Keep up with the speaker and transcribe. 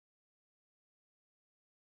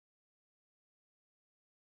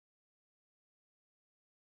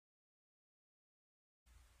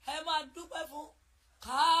ẹ máa dúpẹ́ fún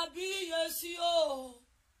kábíyèsí o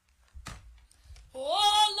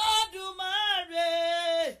Olódùmarè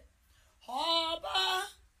ọba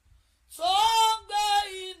tó ń gbé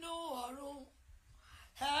inú ọ̀run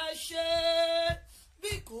ẹ ṣé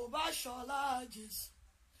bí kò bá ṣọlá Jésù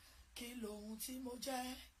kí lóhun tí mo jẹ́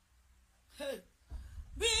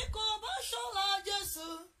bí kò bá ṣọlá Jésù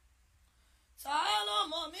ta ló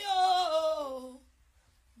mọ̀ mí o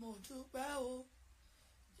mo dúpẹ́ o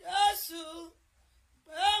Jésù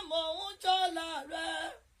pé mò ń jọlá rẹ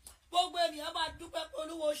gbogbo ènìyàn máa dúpẹ́ pé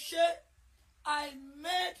Olúwo ṣe. I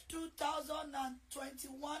made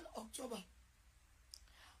 2021 October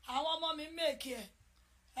àwọn ọmọ mi mèkì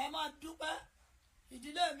ẹ máa dúpẹ́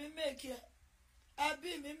ìdílé mi mèkì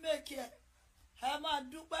ẹbí mi mèkì ẹ máa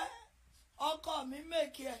dúpẹ́ ọkọ mi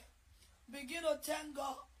mèkì begin to thank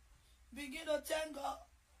God, begin to thank God,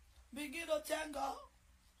 begin to thank God,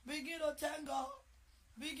 begin to thank God,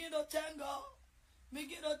 begin to thank God,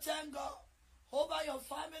 begin to thank God over your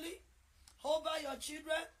family, over your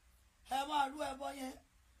children. Ẹ máa rú ẹbọ yẹn,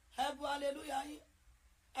 ẹbọ hallelujah yín,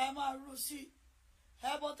 ẹ máa rú sí,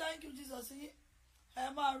 ẹbọ thank you Jesus yín, ẹ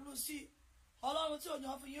máa rú sí. Ọlọ́run tí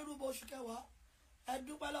òyìn fún yín rúbọ oṣù kẹwàá, ẹ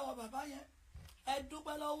dúpẹ́ lọ́wọ́ bàbá yẹn, ẹ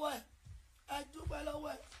dúpẹ́ lọ́wọ́ ẹ̀, ẹ dúpẹ́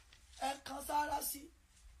lọ́wọ́ ẹ̀, ẹ kan sára sí,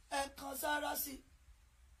 ẹ kan sára sí,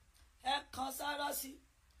 ẹ kan sára sí,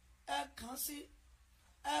 ẹ kan sí,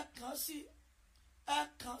 ẹ kan sí, ẹ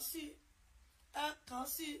kan sí, ẹ kan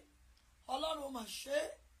sí. Ọlọ́run mà ṣe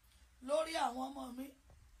é lórí àwọn ọmọ mi,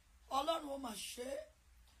 Ọlọ́run ó mà ṣe é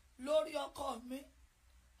lórí ọkọ mi,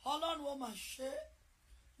 Ọlọ́run ó mà ṣe é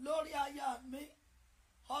lórí aya mi,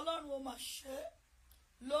 Ọlọ́run ó mà ṣe é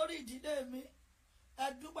lórí ìdílé mi. Ẹ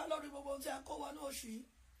dúpẹ́ lórí gbogbo ohun tí ẹ kó wọnú oṣù yìí,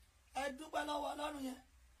 ẹ dúpẹ́ lọ́wọ́ Ọlọ́run yẹn,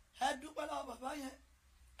 ẹ dúpẹ́ lọ́wọ́ bàbá yẹn,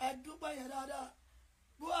 ẹ dúpẹ́ yẹn dáadáa.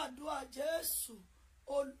 Gbọ́ àdúrà Jésù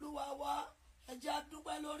Olúwa wa. Ẹ jẹ́ á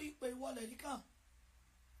dúpẹ́ lórí ìpè ìwọlẹ̀ nìkan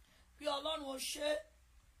bí Ọlọ́run ó ṣe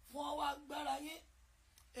fún ọwọ́ agbára yín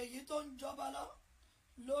èyí tó ń jọba lọ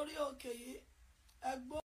lórí òkè yìí. Ẹ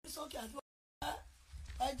gbórí sókè àti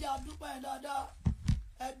ẹ jẹ́ á dúpẹ́ yẹn dáadáa,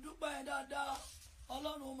 ẹ dúpẹ́ yẹn dáadáa.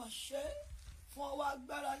 Ọlọ́run ó mà ṣe fún ọwọ́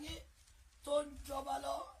agbára yín tó ń jọba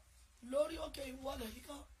lọ lórí òkè ìwọlẹ̀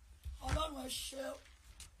nìkan. Ọlọ́run ẹ ṣé o,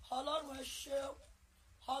 Ọlọ́run ẹ ṣé o,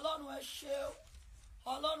 Ọlọ́run ẹ ṣé o,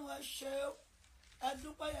 Ọlọ́run ẹ ṣé o. Ẹ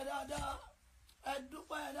dúpẹ́ yẹn dáadáa, ẹ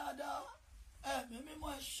dúpẹ́ yẹn dáadáa. Ẹ̀mí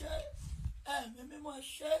mímọ́ ẹ ṣé, ẹ̀mí mímọ́ ẹ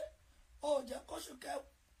ṣé. Ó jẹ́ kóṣù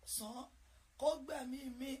kẹsàn-án kó gbẹ̀mí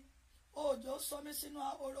mi, ó jẹ́ ó sọ mí sínú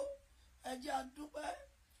ahoro. Ẹ jẹ́ á dúpẹ́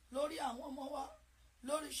lórí àwọn ọmọ wa,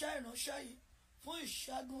 lórí iṣẹ́ ìránṣẹ́ yìí, fún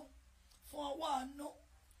ìṣẹ́gun, fún ọwọ́ àánú,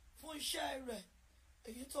 fún iṣẹ́ rẹ̀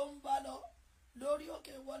èyí tó ń bá lọ lórí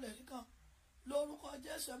òkè ìwọlẹ̀ nìkan. Lórúkọ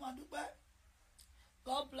Jésù ẹ máa dúpẹ́.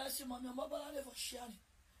 God bless you, Mọ̀mí Ọmọbọ́láńlé, for sharing.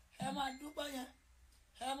 Ẹ máa dúpẹ́ yẹn,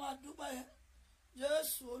 ẹ máa dúpẹ́ yẹn.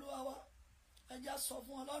 Jésù Olúwa wa. Ẹ jẹ́ á sọ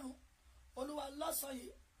fún Ọlọ́run, Olúwa lọ́sàn-án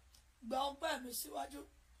yìí gba ọpẹ́ mi síwájú.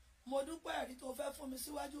 Mo dúpẹ́ ẹ̀rí tó fẹ́ fún mi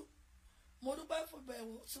síwájú. Mo dúpẹ́ fún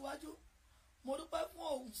ìbẹ̀wò síwájú. Mo dúpẹ́ fún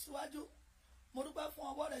ohùn síwájú. Mo dúpẹ́ fún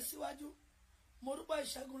ọwọ́ rẹ síwájú. Mo dúpẹ́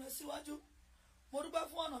ìṣẹ́gun rẹ síwájú. Mo dúpẹ́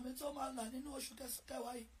fún ọ̀nà mi tó máa là nínú oṣù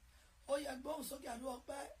kẹwàá yìí. Ó yẹ gbóhùn sókè àdúrà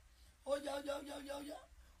ọpẹ́. Ó yá.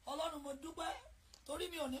 Ọlọ́run mo dúpẹ́ torí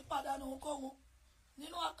mi ò ní pàdánù ohunkóhun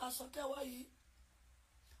nínú àkàsọ̀ kẹwàá yìí.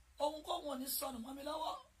 Ohunkóhun ò ní sọnù mọ́ mi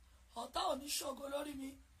lọ́wọ́. Ọ̀tá ò ní ṣògo lórí mi.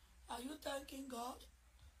 Are you thanking God?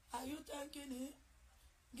 Are you thanking Him?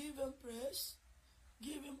 Give Him praise.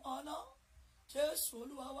 Give Him honor. Jésù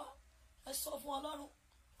Olúwa wa. Ẹ sọ fún Ọlọ́run,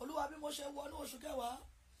 Olúwa bí mo ṣe wọnú oṣù kẹwàá,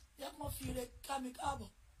 yẹ kán fi ire ká mi káàbọ̀.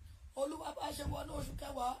 Olúwa bá ṣe wọnú oṣù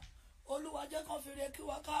kẹwàá, Olúwa jẹ́ kán fi ire kí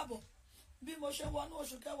wa káàbọ̀. Bí mo ṣe wọnú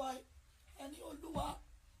oṣù kẹwàá, ẹni Olúwa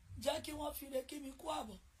jẹ́ kí wọ́n fi ire kí mi kú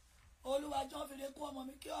àbọ̀. Olúwa jẹ́ wọ́n fi ire kú ọmọ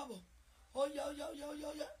mi kí àbọ̀. Ó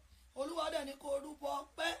yẹ. Olúwa dẹ̀ ní kó rúbọ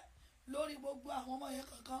ọpẹ́ lórí gbogbo àwọn ọmọ yẹn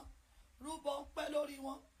kankan. Rúbọ ọpẹ́ lórí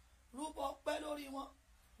wọn, rúbọ ọpẹ́ lórí wọn,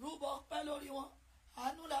 rúbọ ọpẹ́ lórí wọn.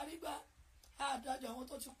 Àánú la rí gbà. Àdájọ́ àwọn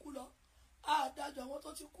tó ti kú lọ, àdájọ́ àwọn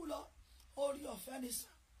tó ti kú lọ. Orí ọ̀fẹ́ ni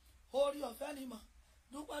sàn, orí ọ̀fẹ́ ni mà.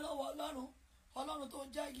 Dúpẹ́ lọ́wọ́ Ọlọ́run, Ọlọ́run tó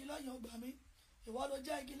jẹ́ igi lẹ́yìn ọgbà mi. Ìwọ ló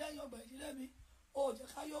jẹ́ igi lẹ́yìn ọgbà ìdílé mi. Ó jẹ́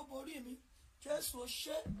ká yóò borí mi. Jésù ó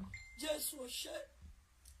ṣé, Jésù ó ṣé,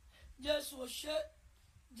 Jésù ó ṣé,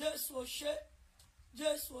 Jésù ó ṣé,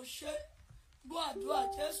 Jésù ó ṣé. Gbọ́ àdúrà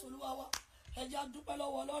Jésù Olúwa wa. Ẹ jẹ́ á dúpẹ́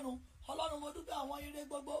lọ́wọ́ Ọlọ́run. Ọlọ́run mo dúpẹ́ àwọn ire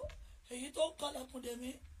gbogbo èyí tó ń kọlẹ̀kùn dè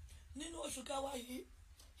mí nínú oṣù kẹwàá yìí.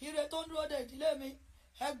 Ire tó ń dúró de ìdílé mi.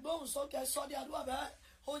 Ẹ gbóhùn sókè sọ di àdúrà bẹ́ẹ̀.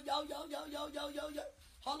 Ó yá.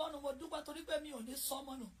 Ọlọ́run mo dúpẹ́ torí pé mi ò ní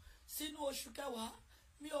sọmọ nù sínú oṣù kẹwàá.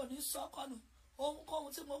 mi ò ní sọ́kànnù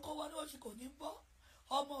ohunkóhun tí mo kó wá ní oṣù kò ní bọ́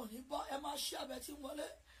ọmọ ò ní bọ́ ẹ máa ṣí abẹ tí ń wọlé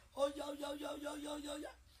ó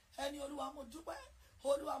yá ẹni olúwa mo dúpẹ́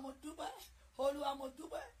olúwa mo dúpẹ́ olúwa mo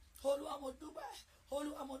dúpẹ́ olúwa mo dúpẹ́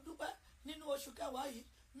olúwa mo dúpẹ́ nínú oṣù kẹwàá yìí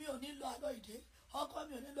mi ò ní lọ àlọ́ ìdè ọkọ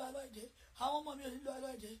mi ò ní lọ àlọ́ ìdè àwọn ọmọ mi ò ní lọ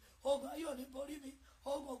àlọ́ ìdè ogun ayé ò ní borí mi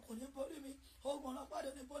ogun òkú ní borí mi ogun ọlọ́pàá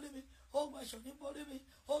ò ní borí mi ogun ẹ̀ṣọ́ ní borí mi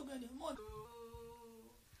ogun ènìyàn mọ̀.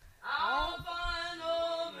 Alpha and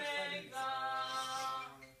Omega,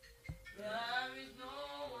 there is no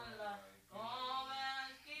one like come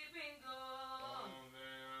and keeping God,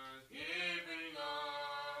 keeping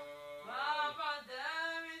God. Papa,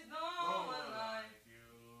 there is no one like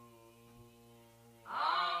you.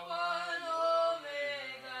 Alpha and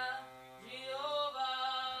Omega,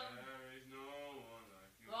 Jehovah, there is no one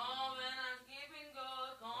like you. Come and keeping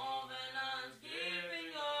God, come and keeping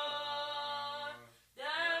God.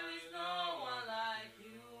 There is no one like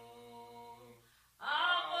you.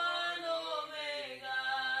 Alpha and Omega.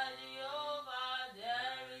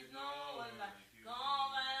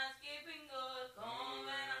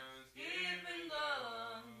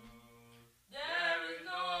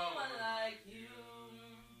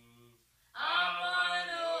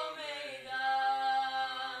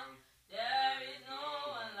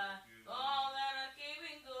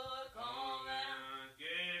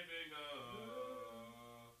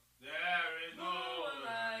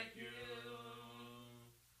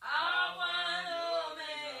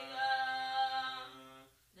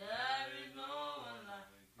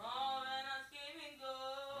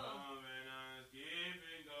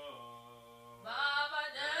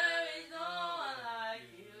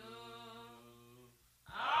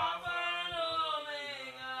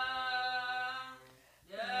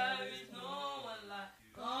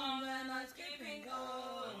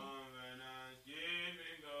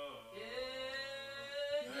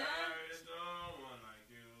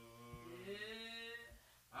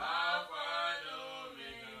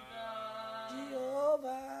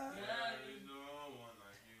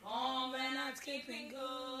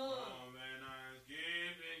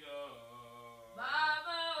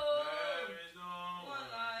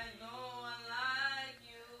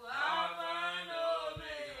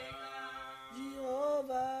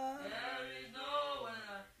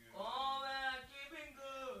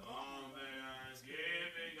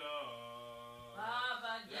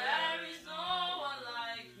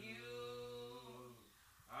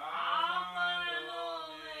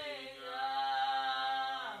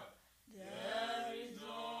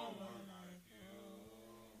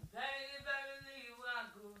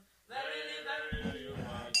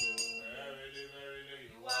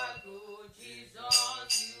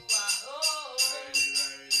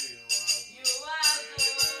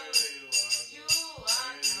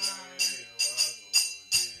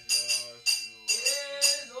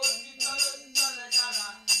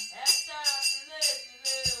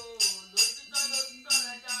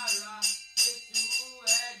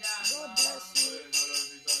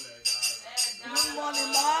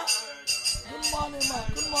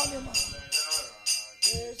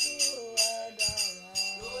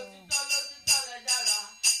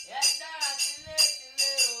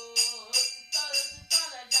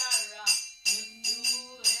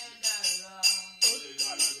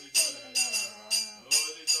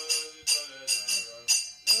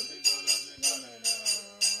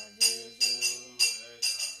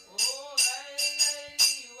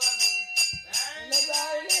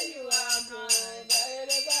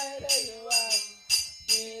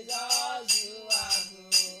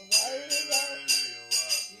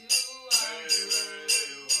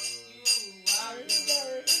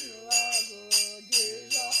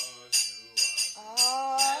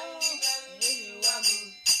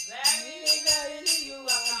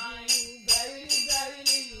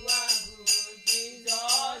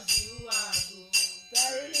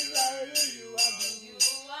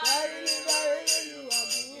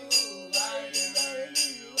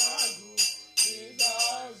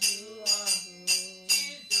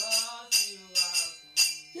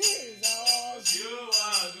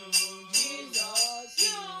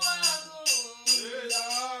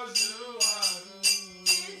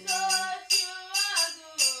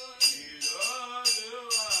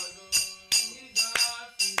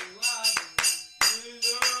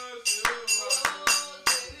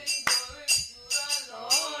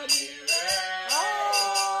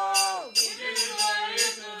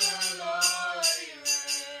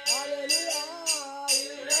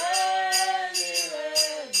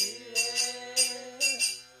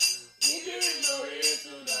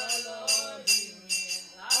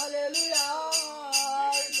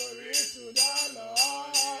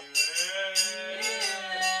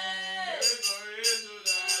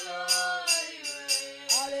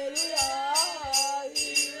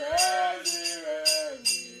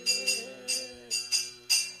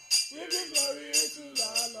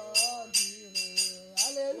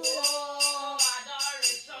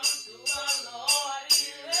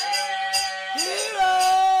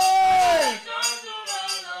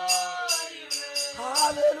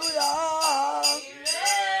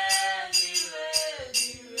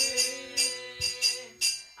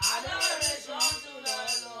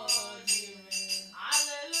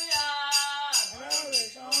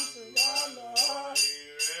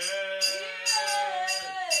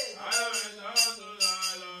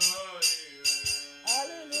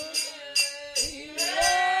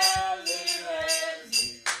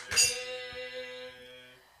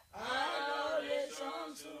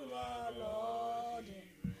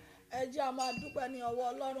 ẹ jẹ́ a máa dúpẹ́ ní ọwọ́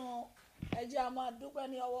Ọlọ́run, ẹ jẹ́ a máa dúpẹ́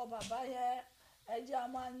ní ọwọ́ bàbá yẹn, ẹ jẹ́ a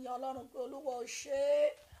máa yin Ọlọ́run pé Olúwa ò ṣe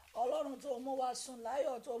é, Ọlọ́run tó mú wa sùn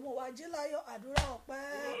láyọ̀, tó mú wa jí láyọ̀, àdúrà ọpẹ́.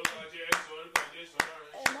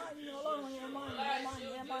 Ẹ máa yin Ọlọ́run yẹn, ẹ máa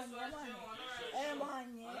yin, ẹ máa yin, ẹ máa yin, ẹ máa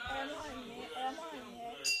yin, ẹ máa yin, ẹ máa yin.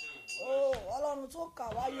 Oh, Ọlọ́run tó kà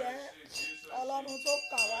wá yẹ, Ọlọ́run tó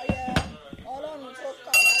kà wá yẹ, Ọlọ́run tó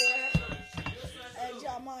kà wá yẹ. Ẹ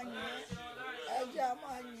jẹ́ a máa yin, ẹ jẹ́ a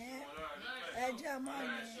máa yin, ẹ jẹ́ a máa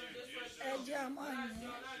yin, ẹ jẹ́ a máa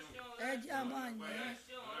yin, ẹ jẹ́ a máa yin,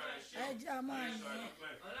 ẹ jẹ́ a máa yin,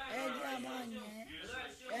 ẹ jẹ́ a máa yin,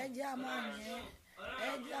 ẹ jẹ́ a máa yin,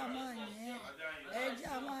 ẹ jẹ́ a máa yin, ẹ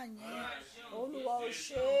jẹ́ a máa yin. Olúwa ò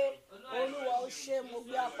ṣe, Olúwa ò ṣe, mo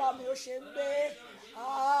gbé apá mi ó ṣe ń gbé,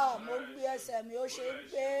 mo gbé ẹsẹ̀ mi ó ṣe ń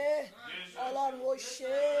gbé. Ọlọ́run ò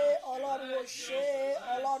ṣe, Ọlọ́run ò ṣe,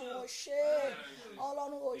 Ọlọ́run ò ṣe,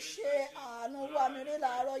 Ọlọ́run ò ṣe. Àánú wà mí ní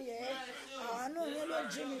làárọ̀ yẹn, àánú yín ló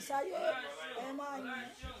jí mi sáyé. Ẹ máa yin,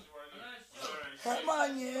 ẹ máa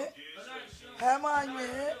yin, ẹ máa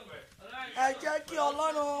yin. Ẹ jẹ́ kí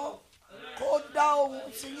Ọlọ́run kó dá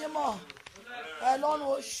ohùn tí yín mọ̀. Ọlọ́run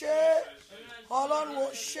ò ṣe, Ọlọ́run ò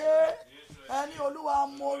ṣe. Ẹni Olúwa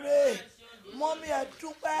more, mọ́mí ẹ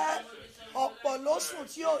dúpẹ́. Ọ̀pọ̀ ló sùn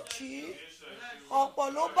tí ò jí, ọ̀pọ̀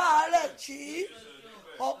ló bá àárẹ̀ jí,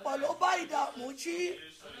 ọ̀pọ̀ ló bá ìdààmú jí,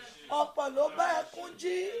 ọ̀pọ̀ ló bá ẹkún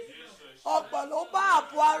jí, ọ̀pọ̀ ló bá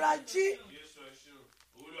àbò ara jí.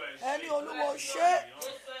 Ẹni Olúwa ò ṣe.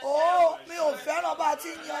 Mi ò fẹ́ràn bá ti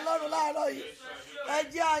yin Ọlọ́run láàárọ̀ yìí. Ẹ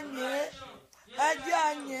jẹ́ a yìn, ẹ jẹ́ a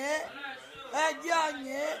yìn, ẹ jẹ́ a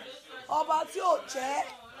yìn. Ọba tí ò jẹ́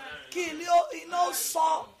kí iná sọ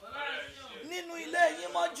nínú ilé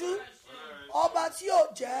yín mọ́jú, ọba tí ò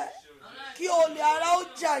jẹ́ kí olè ara ó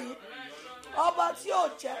jà yín, ọba tí ò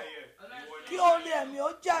jẹ́ kí olè ẹ̀mí ó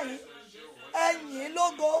jà yín. Ẹ yìn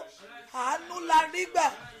lógo. Àánú la rí gbà.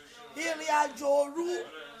 Ìrìn àjò òru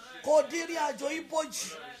kò di ìrìn àjò ibojì.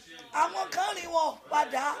 Àwọn kan rìn wọn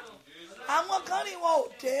padà, àwọn kan rìn wọn ò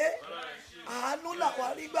dé. Àánú làwa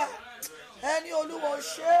rí gbà. Ẹni Olúwa ò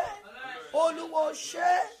ṣe, Olúwa ò ṣe.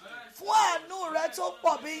 Fún àánú rẹ tó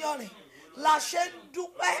pọ̀ bí yanrìn la ṣe ń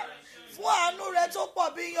dúpẹ́. Fún àánú rẹ tó pọ̀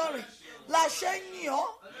bí yanrìn la ṣe ń yìn ọ́.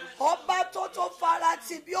 Ọba tó fara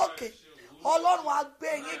ti bí òkè. Ọlọ́run á gbé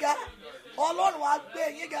yín ga, Ọlọ́run á gbé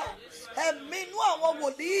yín ga. Ẹ̀mí inú àwọn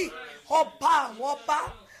wòlíì, ọba àwọn ọba,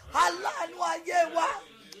 aláàánú ayé wa,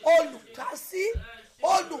 olùdásí,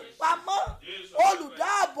 olùpamọ́,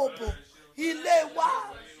 olùdáàbòbò ilé wa.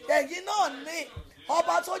 Ẹ̀yin náà ni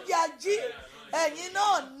ọba tó jẹ́ ají, ẹ̀yin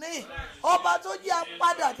náà ni ọba tó jẹ́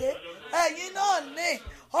apádàdé, ẹ̀yin náà ni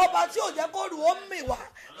ọba tí ò jẹ́ kó rù ó mì wá,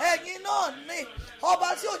 ẹ̀yin náà ni ọba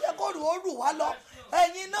tí ò jẹ́ kó rù ó rù wá lọ,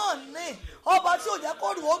 ẹ̀yin náà ni ọba tí ò jẹ́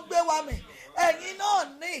kó rù ó gbé wa mì, ẹ̀yin náà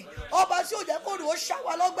ni ọba tí ò jẹ́ kó rù ó ṣá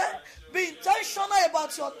wa lọ́gbẹ́. Be intentional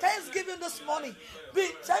about your thanksgiving this morning. Be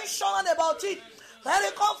intentional about it. Let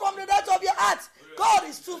it come from the depth of your heart. God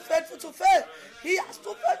is too faithful to fail. He is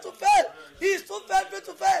too faithful to fail. He is too faithful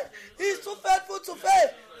to fail. He is too faithful to fail.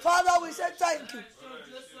 Father, we say thank you.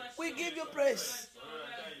 We give you praise.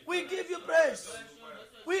 We give you praise.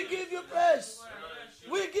 We give you praise.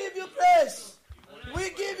 We give you praise. We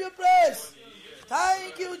give you praise.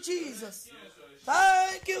 Thank you, Jesus.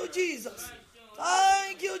 Thank you, Jesus.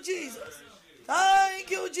 Thank you, Jesus. Thank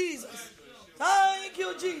you, Jesus. Thank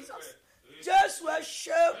you, Jesus. Just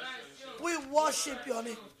worship. We worship your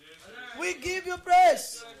name. We give you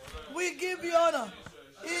praise. We give you honor.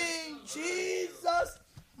 In Jesus'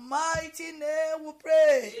 mighty name we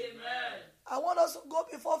pray. Amen. I want us to go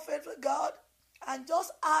before faithful God and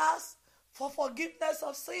just ask for forgiveness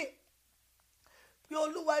of sin.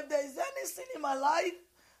 Olúwa, if there is any sin in my life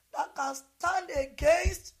that can stand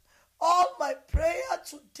against all my prayer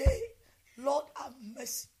today, Lord have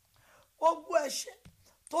mercy. Gbogbo ẹ̀ṣẹ̀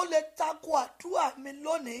tó lè tako àdúrà mi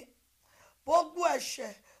lónìí, gbogbo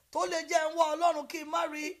ẹ̀ṣẹ̀ tó lè jẹ́ ń wá Ọlọ́run kí n má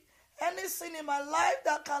rí, any sin in my life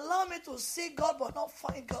that can allow me to see God but not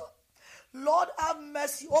find God, Lord have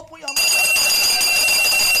mercy. Open your mouth.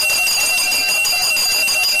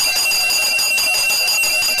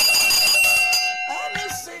 Any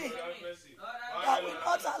sin that will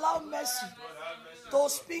not allow mercy to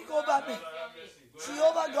speak over me,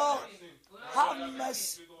 Jehovah God, have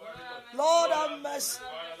mercy. Lord, have mercy.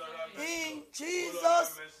 In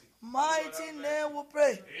Jesus' mighty name we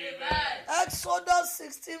pray. Amen. Exodus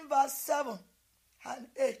 16 verse 7 and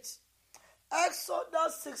 8.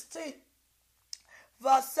 Exodus 16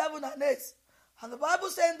 verse 7 and 8. And the Bible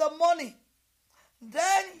says, in the morning,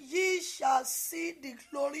 then ye shall see the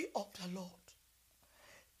glory of the Lord.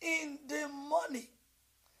 In the morning,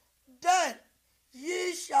 then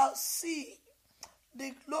ye shall shall see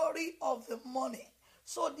the glory of the morning.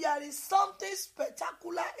 So there is something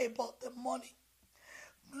spectacular about the morning.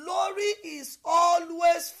 Glory is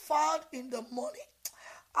always found in the morning.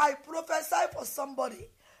 I prophesy for somebody.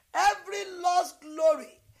 Every lost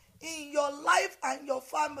glory in your life and your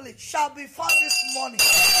family shall be found this morning.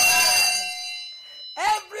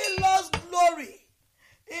 Every lost glory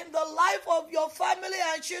in the life of your family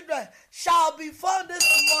and children shall be found this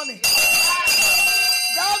morning.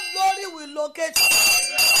 That glory will locate you.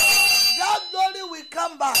 That glory will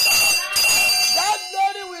come back. That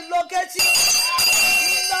glory will locate you.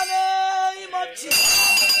 In the name of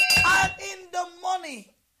Jesus. And in the morning,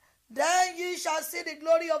 then ye shall see the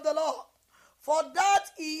glory of the Lord. For that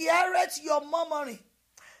he heareth your murmuring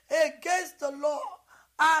against the Lord.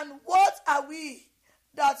 And what are we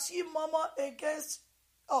that ye murmur against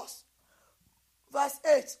us? Verse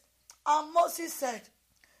 8. And Moses said,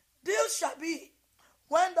 this shall be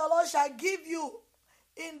when the Lord shall give you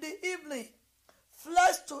in the evening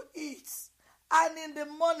flesh to eat, and in the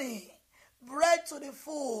morning bread to the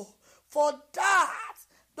full. For that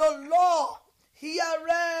the Lord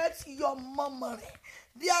heareth your murmuring.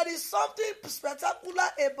 There is something spectacular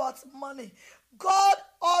about money. God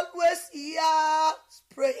always hears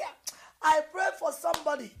prayer. I pray for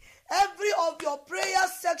somebody. Every of your prayer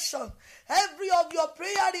section, every of your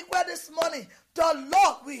prayer request this morning, the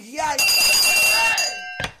Lord will hear it.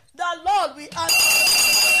 The Lord will answer.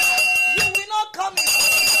 You will not come in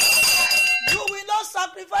vain. You will not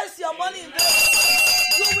sacrifice your money in vain.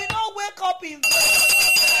 You will not wake up in vain.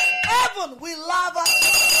 Heaven will love us.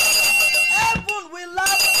 Heaven will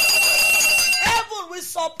love us. Heaven will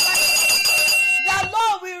supply. The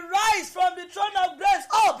Lord will rise from the throne of grace.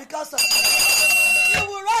 Oh, because of you. He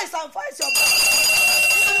will rise and fight your battle.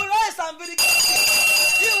 He will rise and vindicate you.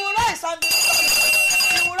 He will rise and vindicate you.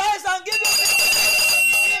 He will rise and give you victory.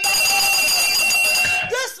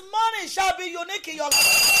 This money shall be unique in your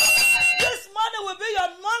life. This money will be your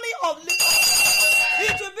money of liberty.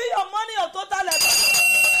 It will be your money of total liberty.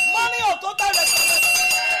 Money of total liberty.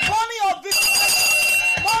 Money of victory.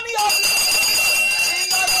 Money of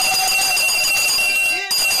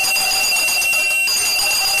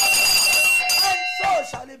and so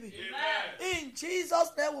shall it be. Amen. In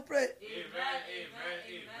Jesus' name we pray. Amen.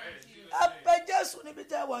 Jésù níbi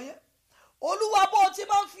tẹ́ wọ̀ yẹn. Olúwa bó ti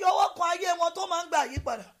máa ń fi ọwọ́ kan ayé wọn tó máa ń gbà yí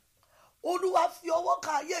padà. Olúwa fi ọwọ́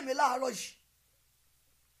kan ayé mi láàárọ̀ yìí.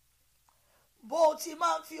 Bó ti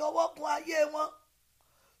máa ń fi ọwọ́ kan ayé wọn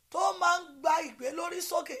tó máa ń gba ìgbé lórí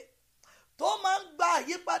sókè, tó máa ń gba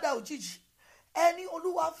àyípadà òjijì. Ẹni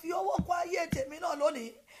Olúwa fi ọwọ́ kan ayé tèmi náà lónìí.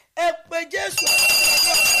 Ẹ pé Jésù.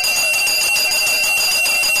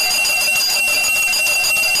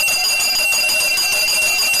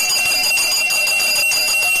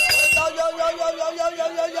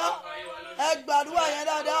 Ẹ gbàdúrà yẹn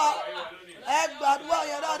dáadáa. Ẹ gbàdúrà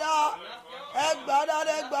yẹn dáadáa. Ẹ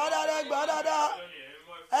gbàdáadáa.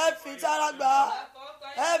 Ẹ fi tara gbà.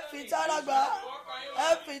 Ẹ fi tara gbà.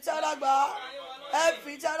 Ẹ fi tara gbà. Ẹ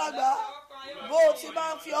fi tara gbà. Bó ti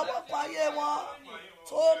máa ń fi ọwọ́ pa ayé wọn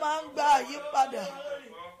tó máa ń gba àyípadà.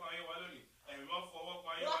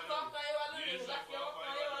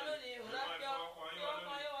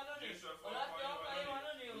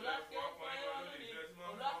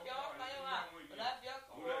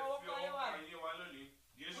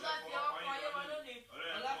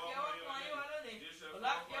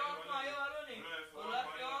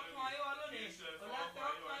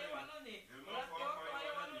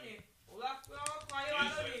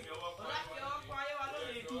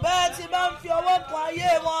 Bẹ́ẹ̀ tí bá ń fi ọwọ́ kan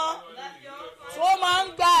ayé wọn tó máa ń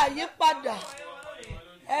gba àyípadà.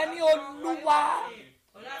 Ẹni Olúwa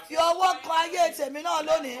fi ọwọ́ kan ayé tèmi náà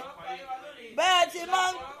lónìí. Bẹ́ẹ̀ tí máa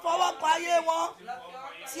ń fọwọ́ kan ayé wọn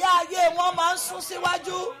tí ayé wọn máa ń sún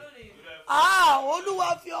síwájú. Olúwa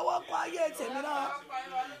fi ọwọ́ kan ayé tèmi náà.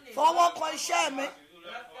 Fọwọ́ kan iṣẹ́ mi.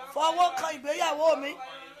 Fọwọ́ kan ìgbéyàwó mi.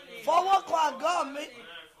 Fọwọ́ kan àgọ́ mi.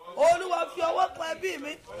 Olúwa fi ọwọ́ kan ẹbí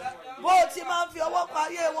mi. Bó ti máa ń fi ọwọ́ kan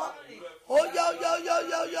ayé wọn. Ó yọ. Ó yọ.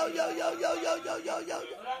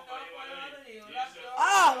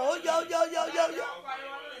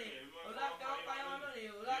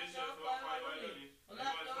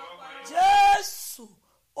 Jésù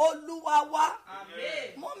Olúwa wa.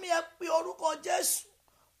 Mọ́mí ẹ pe orúkọ Jésù.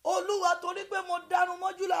 Olúwa torí pé mo dánú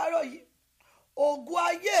mọ́jú láàárọ̀ yìí. Ògo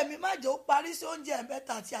ayé mi má jẹ́ ó parí sí oúnjẹ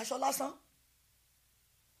ẹ̀mẹ́ta àti aṣọ lásán.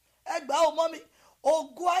 Ẹ gbà ó mọ́ mi.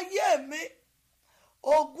 Ògo ayé mi.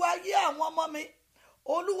 Ògo ayé àwọn ọmọ mi.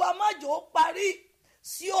 Olúwa má jẹ́ ó parí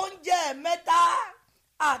sí oúnjẹ ẹ̀mẹ́ta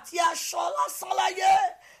àti aṣọ lásán láyé.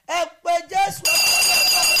 Ẹ pe Jésù.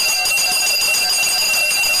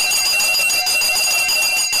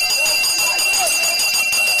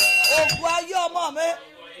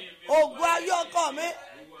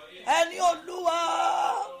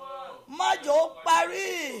 jò ó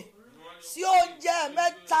parí sí oúnjẹ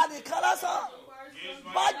mẹ́ta nìkan lásán,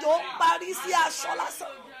 má jò ó parí sí aṣọ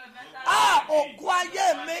lásán. Ògo ayé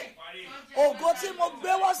mi, ògo tí mo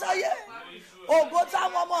gbé wá sáyé, ògo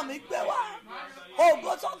táwọn ọmọ mi gbé wá,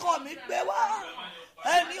 ògo tọkọ mi gbé wá,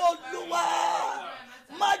 ẹni Olúwa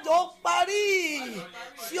má jò ó parí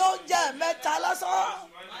sí oúnjẹ mẹ́ta lásán,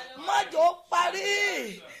 má jò ó parí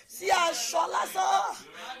sí aṣọ lásán,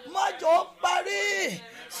 má jò ó parí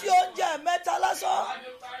sí oúnjẹ mẹ́ta lásán.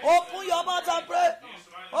 Open your mouth and pray.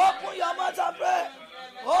 Open your mouth and pray.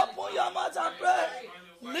 Open your mouth and pray.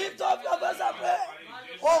 Lift up your voice and pray.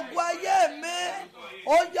 Ògo ayé mi,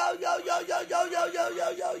 ó yá.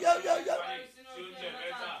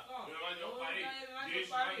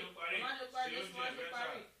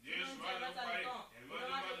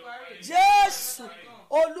 Jésù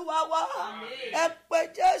Olúwa wa, ẹ pé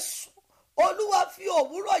Jésù. Olúwa fi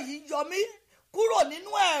òwúrọ̀ yìí yọ mí kúrò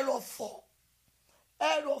nínú ẹ̀rọ̀fọ̀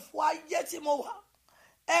ayé tí mo wà,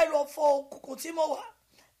 ẹ̀rọ̀fọ̀ òkùnkùn tí mo wà,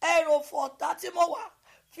 ẹ̀rọ̀fọ̀ ọ̀tá tí mo wà.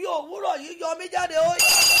 Fi òwúrọ̀ yìí yọ mí jáde, ó yá.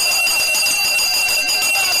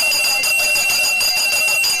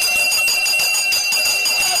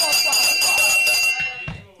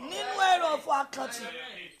 Nínú ẹ̀rọ̀fọ̀ àkàntì,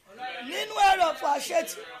 nínú ẹ̀rọ̀fọ̀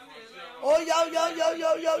àṣetì, ó yá.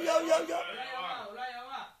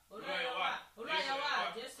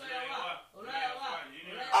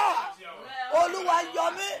 Olúwa yọ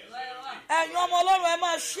mí. Ẹ̀yin ọmọ Ọlọ́run, ẹ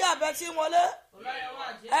máa ṣí àbẹ́tí wọlé,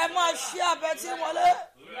 ẹ máa ṣí àbẹ́tí wọlé,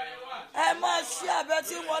 ẹ máa ṣí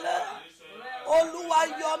àbẹ́tí wọlé. Olúwa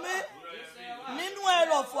yọ mí nínú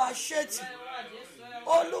ẹ̀rọ̀fọ̀ àṣetì,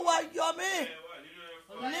 Olúwa yọ mí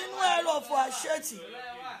nínú ẹ̀rọ̀fọ̀ àṣetì,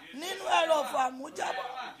 nínú ẹ̀rọ̀fọ̀ àmújábọ̀,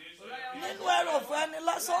 nínú ẹ̀rọ̀fọ̀ ẹni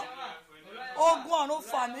lásán. Ogun ọ̀run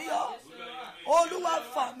fà mí yọ, Olúwa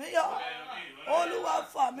fà mí yọ, Olúwa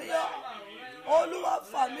fà mí yọ, Olúwa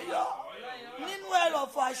fà mí yọ nínú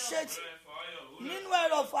ẹ̀rọ̀fọ̀ àṣetì, nínú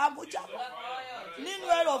ẹ̀rọ̀fọ̀ àmújábọ̀, nínú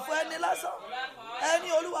ẹ̀rọ̀fọ̀ ẹni lásán. Ẹni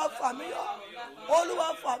Olúwa fà mí yọ, Olúwa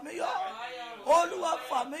fà mí yọ, Olúwa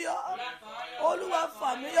fà mí yọ, Olúwa fà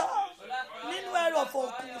mí yọ nínú ẹ̀rọ̀fọ̀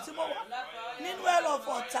òkùnkùn tí mo wà, nínú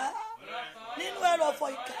ẹ̀rọ̀fọ̀ ọ̀tá, nínú ẹ̀rọ̀fọ̀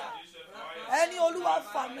ìkà. Ẹni Olúwa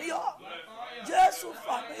fà mí yọ, Jésù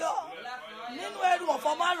fà mí yọ nínú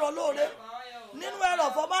ẹ̀rọ̀fọ̀ má rọ̀ lóore, nínú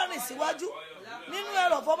ẹ̀rọ̀fọ̀ má rìn síwájú, nínú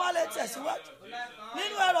ẹ̀rọ̀fọ̀ má lè tẹ̀síwájú,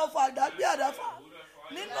 nínú ẹ̀rọ̀fọ̀ àdágbé àdáfà,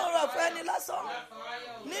 nínú ẹ̀rọ̀fọ̀ ẹni lásán,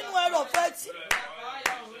 nínú ẹ̀rọ̀fọ̀ ẹtì.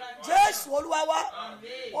 Jésù Olúwa wa,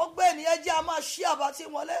 ó gbé ènìyàn jẹ́ a máa ṣí àbátí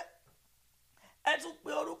wọlé. Ẹ tún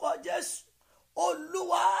pe orúkọ Jésù.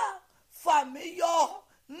 Olúwa fà mí yọ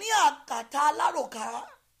ní àkàtà aláròká,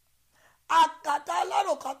 àkàtà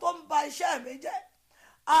aláròká tó ń ba iṣẹ́ mi jẹ́,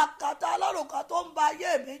 àkàtà aláròká tó ń ba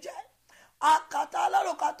ayé mi jẹ́, àkàtà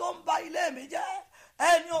aláròká tó ń ba ilé mi jẹ́.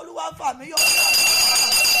 Ẹni Olúwa fà mí yọ.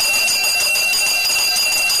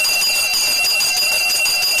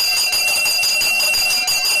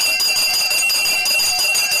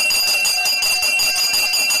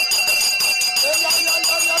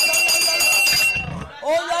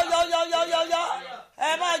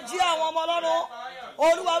 Ẹ máa jí àwọn ọmọ Ọlọ́run.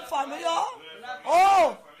 Olúwa fà mí yọ.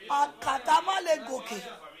 Àkàtà má lè gòkè.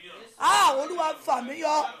 Olúwa fà mí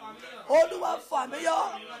yọ, Olúwa fà mí yọ.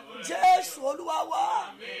 Jésù Olúwa wa,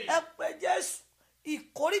 ẹ pé Jésù.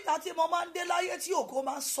 Ìkóríta tí mo máa ń dé láyé tí ògo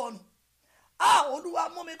máa ń sọnù. Olúwa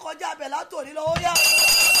mú mi kọjá abẹ látòní lọ, ó yá.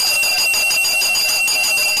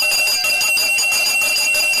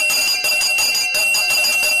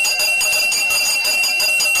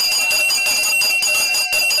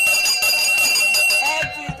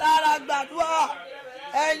 Gbàdúrà,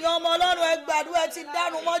 ẹ̀yin ọmọ Ọlọ́run, ẹ gbàdúrà. Ẹ ti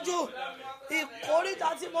dánu mọ́jú ìkóríta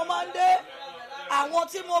tí mo máa ń dé, àwọn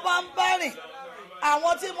tí mo bá ń bá rìn,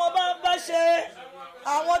 àwọn tí mo bá ń bá ṣe,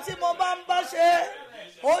 àwọn tí mo bá ń bá ṣe.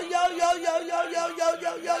 Ó yọ.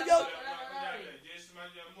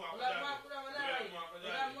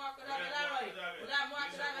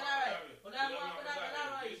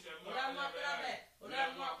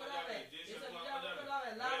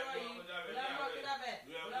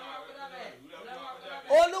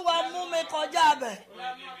 Olúwa mú mi kọjá abẹ,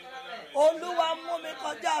 Olúwa mú mi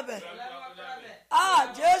kọjá abẹ.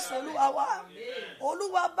 Jésù Olúwa wa,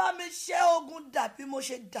 Olúwa bá mi ṣẹ́ ogun dà bí mo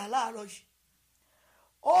ṣe dà láàárọ̀ yìí,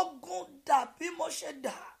 ogun dà bí mo ṣe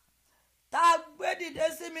dà tá a gbé dìde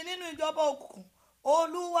sí mi nínú ìjọba òkùnkùn.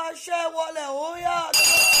 Olúwa ṣẹ́ wọlé, ó yá.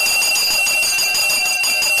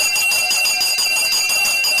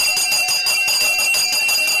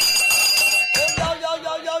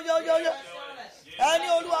 Ẹni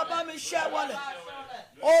Olúwa bá mi ṣẹ́ wọlé,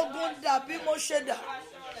 ogun dà bí mo ṣe dà.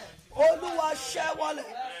 Olúwa ṣẹ́ wọlé,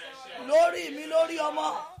 lórí mi lórí ọmọ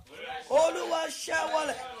olúwa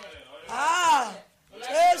ṣẹ́wọ́lẹ̀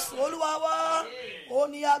jésù olúwa wá ó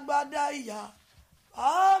ní agbádá ìyà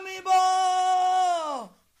bá mi bọ́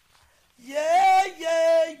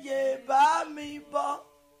yéyéyé bá mi bọ́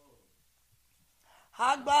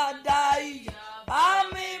agbádá ìyà bá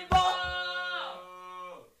mi bọ́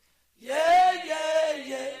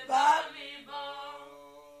yéyéyé bá mi bọ́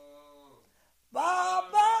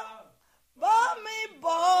bàbá bá mi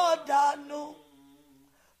bọ́ dànù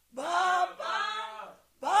bàbá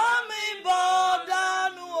bá mi bọ́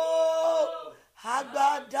dànù o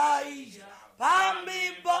agbádá ìyà bá mi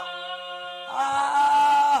bọ́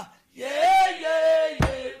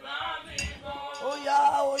yéyéyé bá mi bọ́ óyá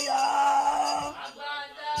óyá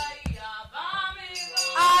Agbádá ìyà bá mi bọ́.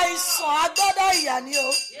 àìsàn agbádá ìyà ni o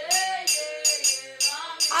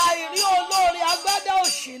àìrí olóore agbádá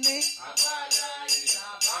òṣì ni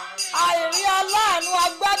àìrí aláàánú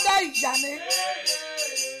agbádá ìyà ni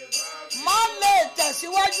má lè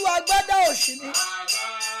tẹ̀síwájú agbádá òṣì ni.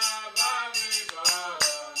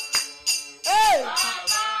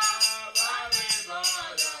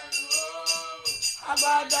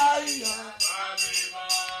 Agbádá ìyà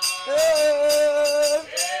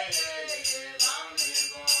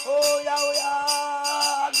óyá óyá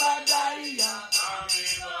agbádá ìyà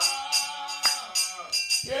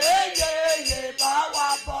yéyéyé bá wa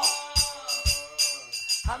bọ́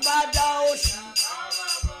agbádá òṣì.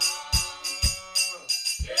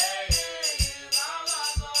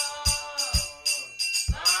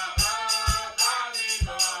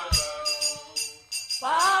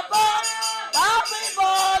 Bàbá bá mi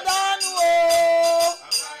bọ́ dànù o.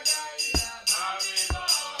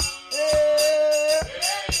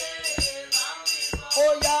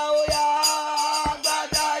 Óyá óyá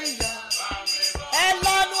agbádá ìyà.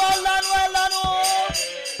 Ẹlanu ẹlanu ẹlanu.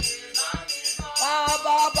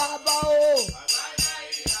 Bàbá bàbá o.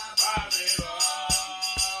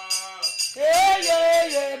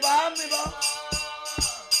 Yéyéyé bá mi bọ́.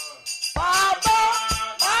 Bàbá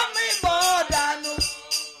bá mi bọ́ dànù.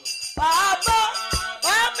 Bàbá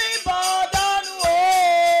bá mi bọ́ dànù o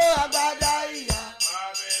agbádá ìyà.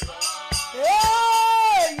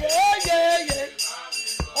 Yéyéyé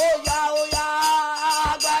óyá óyá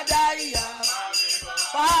agbádá ìyà.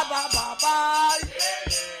 Bàbá bàbá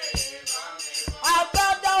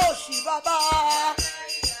agbádá òṣì bàbá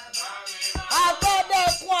agbádá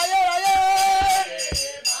ẹkún ayérayé.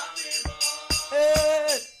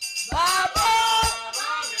 Bàbá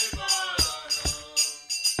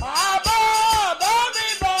bàbá bá mi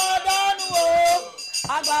bọ́ dànù o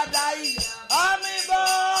agbádá ìyà bá mi bọ́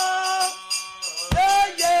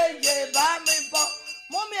yéyéyé bá mi bọ́.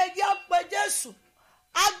 Mú mi ẹjẹ́ pé Jésù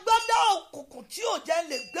agbádá òkùnkùn tí ò jẹ́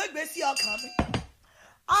lè gbégbé sí ọkàn mi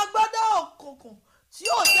agbádá òkùnkùn tí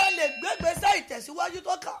ò jẹ́ lè gbégbé sí ìtẹ̀síwájú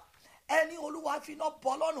tó kà ẹni olúwa fi iná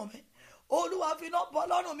bọ́ lọ́rùn mi olúwa fi iná bọ́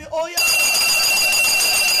lọ́rùn mi ó yá.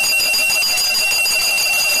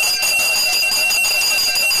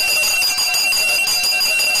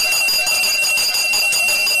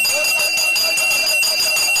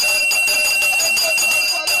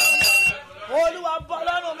 Olúwa bọ́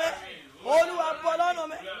lọ́rùn mi olúwa bọ́ lọ́rùn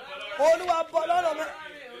mi olúwa bọ́ lọ́rùn mi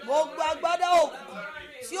gbogbo agbádá òkùnkùn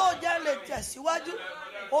tí ó jẹ́ lè tẹ̀síwájú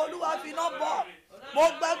olúwa fi iná bọ́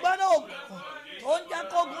gbogbo agbádá òkùnkùn tó ń jẹ́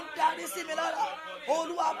kógun darí sí mi lára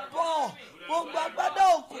olúwa bọ́ gbogbo agbádá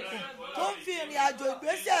òkùnkùn tó ń fi ìrìn àjò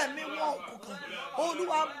ìgbésẹ̀ mi wọn òkùnkùn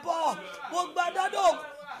olúwa bọ́ gbogbo agbádá òkùnkùn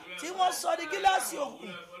tí wọ́n sọ ní gíláàsì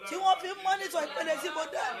òkùnkùn tí wọ́n fi mọ́nítọ̀ ìpele tí mo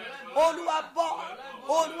dé olúwa bọ́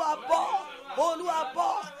olúwa bọ́ olúwa bọ́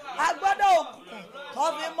agbádá òkùnkùn tó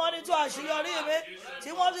fi mọ́nítọ̀ àṣeyọrí mi tí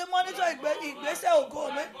wọ́n fi mọ́nítọ̀ ìgbésẹ̀ ògo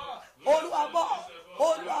mi olúwa bọ́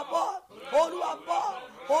olúwa bọ́ olúwa bọ́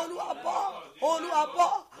olúwa bọ́ olúwa bọ́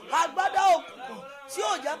agbádá òkùnkùn tí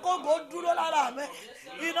ò jẹ́ kógo dúró lára mi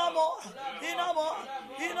iná mọ́ iná mọ́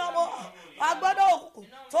iná mọ́ agbádá òkùnkùn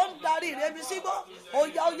tó ń darí ìrẹmi sígbó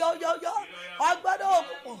óyá óyá óyá óyá agbádá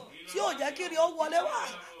òkùnkùn tí ò jẹ́ kiri ó wọlé wá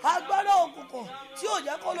agbádá òkùnkùn tí ò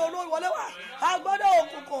jẹ́ kó lóru wọlé wá agbádá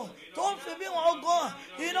òkùnkùn tó ń fi bí wọn gan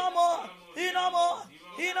iná mọ́ iná mọ́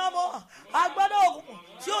iná mọ́ agbádá òkùnkùn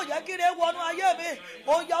tí ò jẹ́ kiri wọnú ayé mi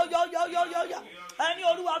óyá óyá óyá óyá óyá ẹni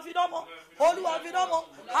olúwa fi iná mọ́ olúwa fi iná mọ́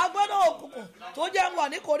agbádá òkùnkùn tó jẹ́ ń wà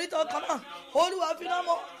ní kòríta kan náà olúwa fi iná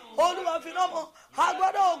mọ́ olúwa fi iná mọ́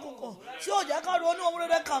agbádá òkùnkùn tí ò jẹ́ ká ronú ohun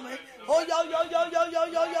rere kàn mí óyá óyá óyá óyá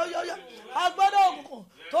óyá óyá óyá agbádá òkùnkùn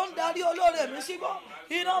tó ń darí olóore mi sígbó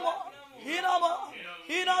iná mọ́ iná mọ́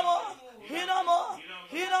iná mọ́ iná mọ́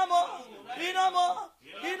iná mọ́ iná mọ́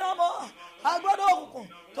iná mọ́ agbádá òkùnkùn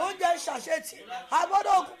tó ń jẹ́ ṣàṣetì,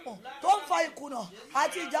 agbádá òkùnkùn tó ń fa ìkùnà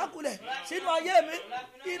àti ìjákulẹ̀ sínú ayé mi,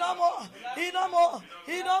 iná mọ́, iná mọ́,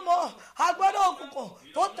 iná mọ́ agbádá òkùnkùn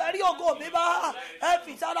tó tẹ̀rí ògo mi bá, ẹ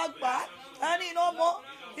fìtara gbà, ẹni iná mọ́,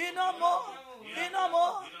 iná mọ́, iná mọ́.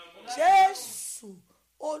 Jésù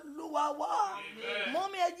Olúwa wa.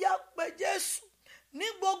 Mọ́mí ẹ jẹ́ pé Jésù ní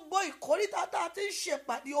gbogbo ìkórìtà tá a ti ń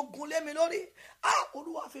ṣèpàdé ogun lé mi lórí,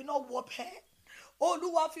 Olúwa fi iná wọ bẹ́ẹ̀,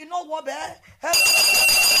 Olúwa fi iná wọ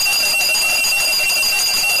bẹ́ẹ̀.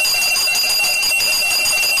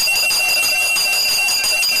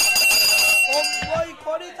 Gbogbo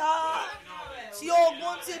ìkórìtà tí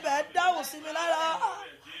ogun ti bẹ̀ dáhùn sí mi lára,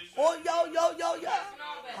 ó yá ó yá ó yá ó yá,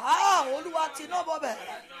 Olúwa ti iná bọ̀ bẹ́ẹ̀.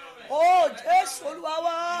 Jésù Olúwa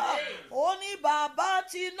wa, ó ní bàbá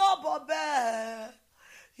ti iná bọ̀ bẹ́ẹ̀,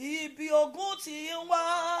 ibi ogun ti ń wá,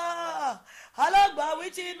 alágbàwí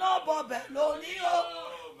ti iná bọ̀ bẹ́ẹ̀ lónìí o,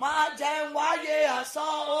 máa jẹ́ ń wáyé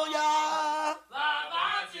asán ó yá. Bàbá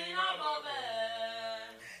ti iná bọ̀ bẹ́ẹ̀,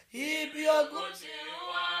 ibi ogun ti ń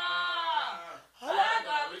wá,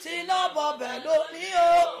 alágbàwí ti iná bọ̀ bẹ́ẹ̀ lónìí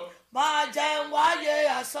o, máa jẹ́ ń wáyé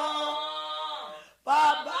asán.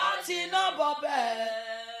 Bàbá ti iná bọ̀ bẹ́ẹ̀,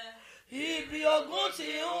 ibi ogun ti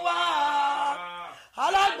ń wá,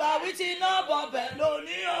 alágbàwí ti iná bọ̀ bẹ́ẹ̀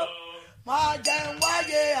lónìí o, máa jẹ́ ń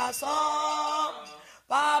wáyé asán.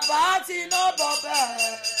 Bàbá ti iná bọ̀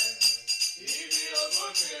bẹ́ẹ̀, ibi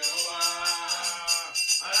ogun ti ń wá,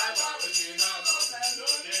 alágbàwí ti iná bọ̀ bẹ́ẹ̀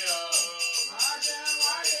lónìí o, máa jẹ́ ń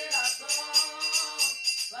wáyé asán.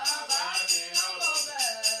 Bàbá ti iná bọ̀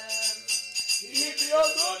bẹ́ẹ̀, ibi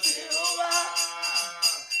ogun ti ń wá,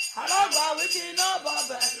 alágbàwí ti iná bọ̀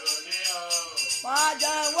bẹ́ẹ̀ lónìí o, máa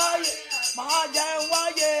jẹ́ ń wáyé, máa jẹ́ ń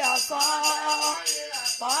wáyé asán.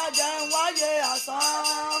 Máa jẹ́ ń wáyé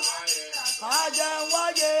asán, máa jẹ́ ń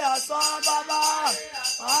wáyé asán bàbá,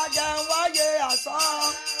 máa jẹ́ ń wáyé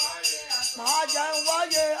asán, máa jẹ́ ń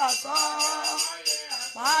wáyé asán,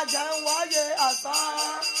 máa jẹ́ ń wáyé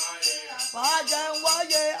asán, máa jẹ́ ń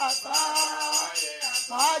wáyé asán,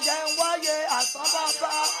 máa jẹ́ ń wáyé asán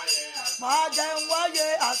bàbá, máa jẹ́ ń wáyé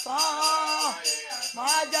asán,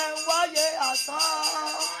 máa jẹ́ ń wáyé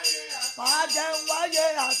asán, máa jẹ́ ń wáyé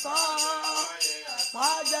asán,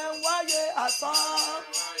 máa jẹ́ ń wáyé asán.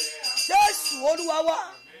 Jésù Olúwa wa,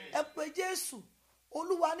 ẹ pé Jésù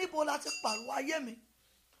Olúwa, níbo la ti pààrọ̀ ayé mi?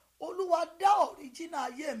 Olúwa dá ọ̀ríjínà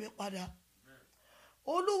ayé mi padà.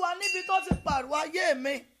 Olúwa, níbi tó ti pààrọ̀ ayé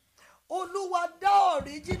mi, Olúwa dá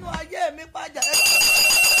ọ̀ríjínà ayé mi padà.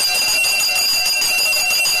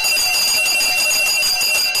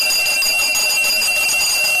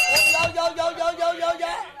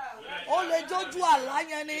 Ó lè jójú àlá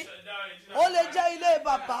yẹn ni, ó lè jẹ́ ilé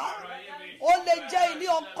bàbá, ó lè jẹ́ ilé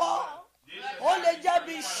ọkọ, ó lè jẹ́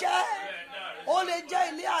ibi iṣẹ́, ó lè jẹ́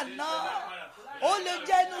ilé àná, ó lè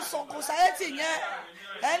jẹ́ inú sọ̀kòsáyẹ́tì yẹn,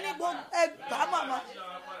 ẹni gbogbo ẹgbàá màmá,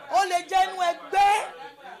 ó lè jẹ́ inú ẹgbẹ́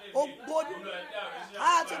ògbóni.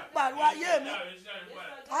 A ti pààrọ̀ ayé mi,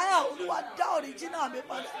 Olúwa dá ọ̀ríjínà mi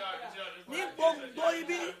padà ní gbogbo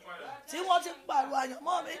ibi tí wọ́n ti pààrọ̀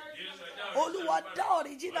àyànmọ́ mi. Olúwa dá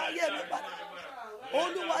ọ̀ríjínà ayé mi padà,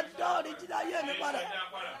 Olúwa dá ọ̀ríjínà ayé mi padà.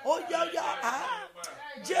 Ó yá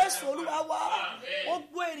Jésù Olúwa wa,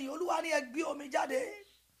 gbogbo ènìyàn Olúwa ní ẹ gbé omi jáde,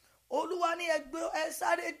 Olúwa ní ẹ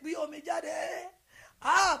sáré gbé omi jáde.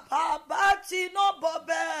 Bàbá ti iná bọ̀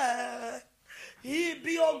bẹ́ẹ̀,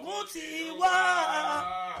 ibi ogun ti wá,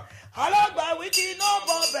 alágbàwí ti iná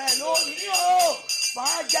bọ̀ bẹ́ẹ̀ lónìí o,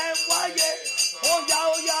 máa jẹ́ ń wáyé. Ó yá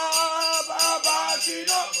bàbá ti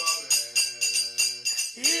iná bọ̀ bẹ́ẹ̀,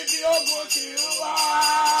 ibi ogun ti wá,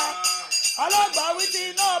 alágbàwí ti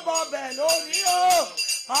iná bọ̀ bẹ́ẹ̀ lónìí o,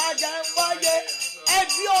 máa jẹ́ ń wáyé. Ẹ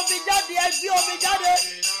gbé omi jáde, ẹ gbé omi jáde,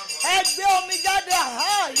 ẹ gbé omi jáde.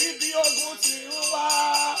 Ibi ogun ti wá,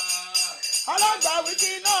 alágbàwí ti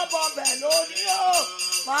iná bọ̀ bẹ́ẹ̀ lónìí o,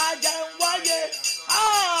 máa jẹ́ ń wáyé.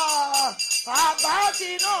 Bàbá ti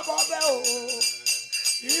iná bọ̀ bẹ́ẹ̀ o,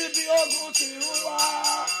 ibi ogun ti wá,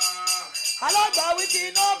 alágbàwí ti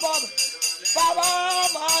iná bọ̀ bẹ́ẹ̀, bàbá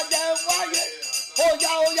máa jẹ́ ń wáyé. Ó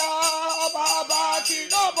yá bàbá ti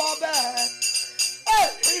iná bọ̀ bẹ́ẹ̀,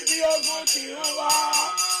 ibi ogun ti wá,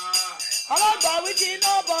 alágbàwí ti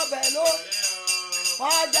iná bọ̀ bẹ́ẹ̀ lónìí,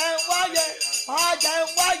 máa jẹ́ ń wáyé, máa jẹ́ ń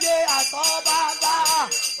wáyé asán bàbá,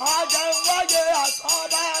 máa jẹ́ ń wáyé asán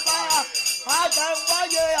bàbá, máa jẹ́ ń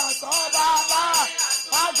wáyé asán bàbá,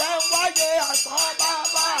 máa jẹ́ ń wáyé asán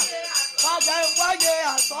bàbá, máa jẹ́ ń wáyé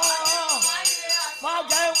asán, máa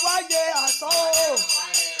jẹ́ ń wáyé asán,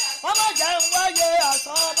 máa jẹ́ ń wáyé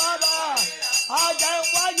asán bàbá, máa jẹ́ ń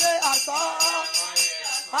wáyé asán,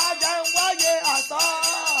 máa jẹ́ ń wáyé asán,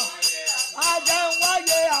 máa jẹ́ ń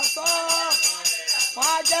wáyé má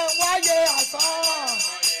jẹ́ wáyé asán,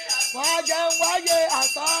 má jẹ́ wáyé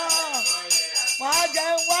asán, má jẹ́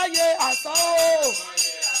wáyé asán o,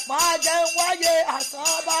 má jẹ́ wáyé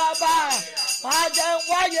asán bàbá, má jẹ́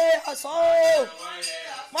wáyé asán o,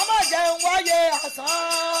 mama jẹ́ wáyé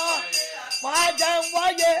asán, má jẹ́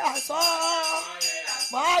wáyé asán,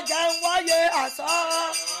 má jẹ́ wáyé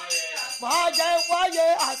asán, má jẹ́ wáyé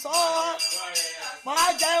asán, má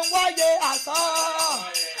jẹ́ wáyé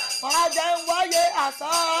asán, má jẹ́ wáyé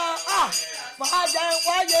asán, má jẹ́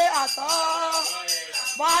wáyé asán,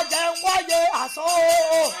 má jẹ́ wáyé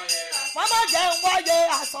asán, mama jẹ́ wáyé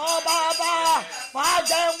asán bàbá, má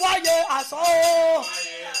jẹ́ wáyé asán,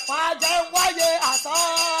 má jẹ́ wáyé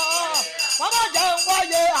asán, mama jẹ́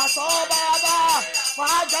wáyé asán bàbá, má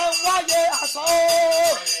jẹ́ wáyé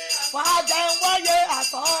asán, má jẹ́ wáyé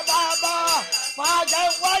asán bàbá, má jẹ́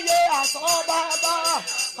wáyé asán bàbá,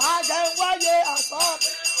 má jẹ́ wáyé asán,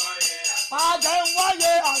 má jẹ́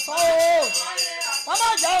wáyé asán, mama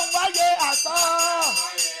jẹ́ wáyé asán,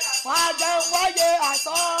 má jẹ́ wáyé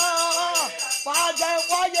asán, má jẹ́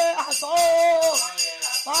wáyé asán,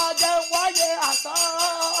 má jẹ́ wáyé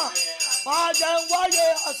asán, má jẹ́ wáyé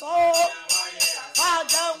asán, má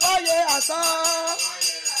jẹ́ wáyé asán,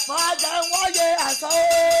 má jẹ́ wáyé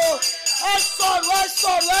asán. Ẹ sọ̀rọ̀, ẹ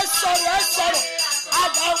sọ̀rọ̀, ẹ sọ̀rọ̀, ẹ sọ̀rọ̀. Má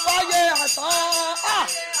jẹ́ wáyé asán.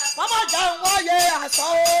 Mama jẹ́ wáyé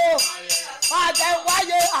asán. Má jẹ́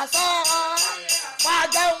wáyé asán. Má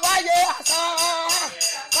jẹ́ wáyé asán.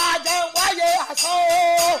 Má jẹ́ wáyé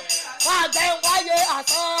asán. Má jẹ́ wáyé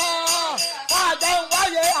asán. Má jẹ́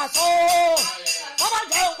wáyé asán. Mama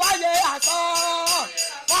jẹ́ wáyé asán.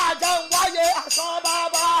 Má jẹ́ wáyé asán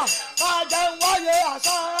bàbá. Má jẹ́ wáyé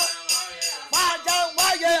asán. Má jẹ́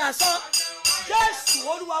wáyé asán. Jésù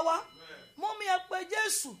Olúwa wa, mú mi ẹ pé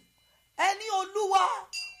Jésù ẹni Olúwa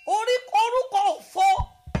orúkọ òfo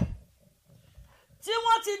tí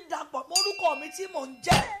wọ́n ti dàpọ̀ mọ́ orúkọ mi tí mò ń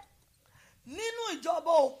jẹ́ nínú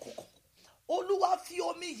ìjọba òkùnkùn. Olúwa fi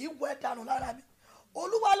omi yìí wẹ̀ dànù lára mi.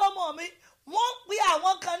 Olúwa lọ́mọ mi, wọ́n pe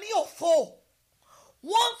àwọn kan ní òfo,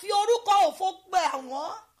 wọ́n fi orúkọ òfo pè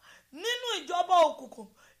àwọn nínú ìjọba òkùnkùn.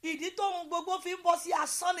 Ìdí tó ń gbogbo fi ń bọ́ sí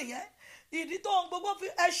asán nìyẹn. Ìdí tó ń gbogbo fi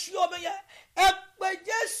ẹ ṣí omi yẹn. Ẹ pé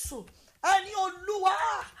Jésù ẹni Olúwa,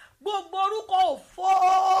 gbogbo orúkọ òfo,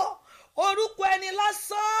 orúkọ ẹni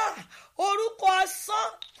lásán, orúkọ asán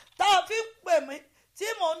tá a fi ń pè mí tí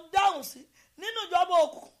mò ń dáhùn sí nínú ìjọba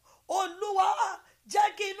òkùnkùn. Olúwa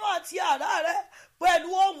jẹ́ kí inú àti àrá rẹ pẹ̀lú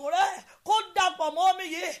ohùn rẹ kó dàpọ̀ mọ́ mi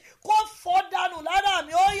yìí, kó fọ́ dànù lára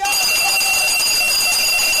mi. Ó yá.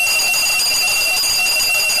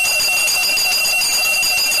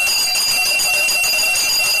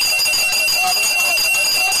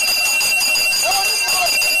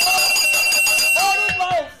 Orúkọ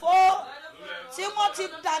òfo tí wọ́n ti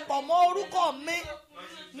dàpọ̀ mọ́ orúkọ mi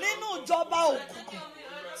nínú ìjọba òkùnkùn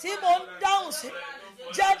tí mò ń dáhùn sí,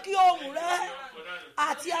 jẹ́ kí ohùn rẹ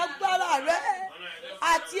àti agbára rẹ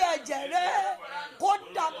àti ẹ̀jẹ̀ rẹ kó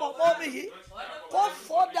dàpọ̀ mọ́ mi yìí, kó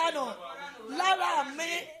fọ́ dànù lára mi,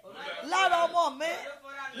 lára ọmọ mi,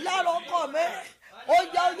 lára ọkọ mi. Ó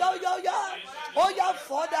yá, ó yá, ó yá, ó yá, ó yá,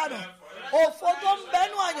 fọ́ dànù. Òfo tó ń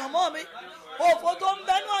bẹnu àyànmọ́ mi, òfo tó ń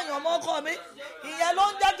bẹnu àyànmọ́ ọkọ mi, ìyẹn ló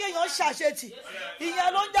ń jẹ́ kí èèyàn ṣàṣetì, ìyẹn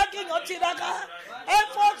ló ń jẹ́ kí èèyàn tiraka.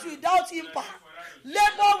 Effort without impact,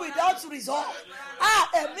 labour without result.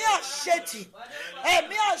 Ẹ̀mí àṣetì,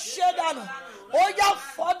 ẹ̀mí àṣedànù, ó yá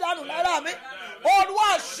fọ́ dànù lára mi. Olúwa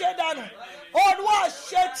àṣedànù, Olúwa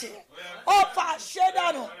àṣetì, ọfà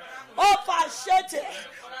àṣedànù, ọfà àṣetì.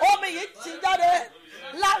 Omi yìí ti jáde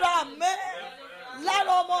lára mi,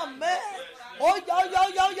 lára ọmọ mi. Ó yá, ó yá, ó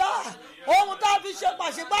yá, ó yá. Ohun tá a fi ṣe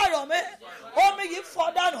pàṣípààrọ̀ mi, omi yìí fọ́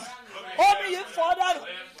dànù, omi yìí fọ́ dànù.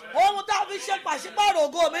 Ohun tá a fi ṣe pàṣípààrọ̀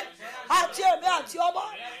ògo mi àti èmi àti ọmọ.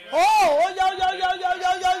 Ó yá, ó yá, ó yá, ó yá, ó yá,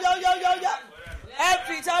 ó yá, ó yá, ó yá, ó yá. Ẹ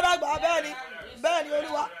fi ìtara gbà. Bẹ́ẹ̀ ni, bẹ́ẹ̀ ni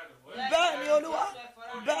Olúwa, bẹ́ẹ̀ ni Olúwa,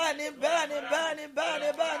 bẹ́ẹ̀ ni, bẹ́ẹ̀ ni, bẹ́ẹ̀ ni, bẹ́ẹ̀ ni,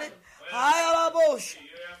 bẹ́ẹ̀ ni. Ayalabosh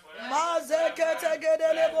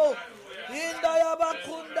mazeketegedelebo indayaba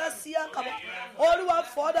kunda siakaba. Olúwa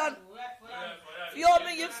fọ́ dànù, fi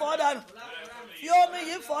omi yìí fọ́ dànù, fi omi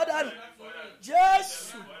yìí fọ́ dànù.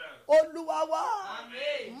 Jésù Olúwa wa.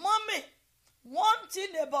 Mommy, one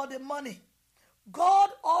thing about the money, God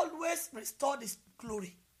always restored his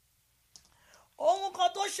glory. Ohun kan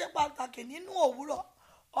tó ṣe pàtàkì nínú òwúrọ̀,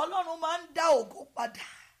 Ọlọ́run máa ń dá ògo padà.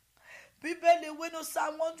 Bíbélì wínú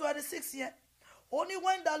Psalm 126 yẹn. Only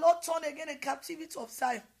when the Lord turned again the captivity of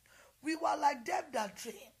Zion, we were like them that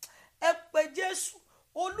dream. Ẹ pé Jésù,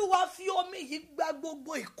 Olúwa fi omi yìí gba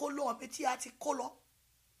gbogbo ìkólọ mi tí a ti kó lọ.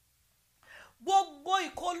 Gbogbo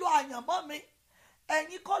ìkólọ àyànmọ́ mi,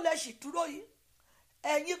 ẹ̀yin kọ́ lẹ ṣì dúró yìí.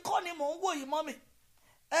 ẹ̀yin kọ́ ni mò ń wò yìí mọ́mì,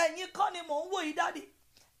 ẹ̀yin kọ́ ni mò ń wò yìí dádì.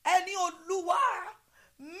 Ẹni Olúwa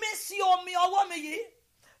mí sí omi ọwọ́ mi yìí,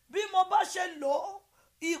 bí mo bá ṣe lò ó,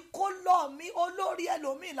 ìkólọ mi olórí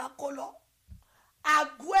ẹlòmíì la kó lọ,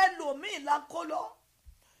 àgọ́ ẹlòmíì la kó lọ,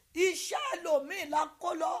 iṣẹ́ ẹlòmíì la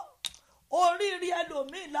kó lọ, oríire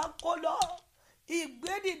ẹlòmíì la kó lọ,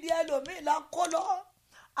 ìgbédìde ẹlòmíì la kó lọ,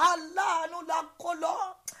 aláàánú la kó lọ.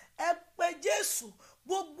 Ẹ pé Jésù,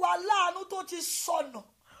 gbogbo aláàánú tó ti sọnù,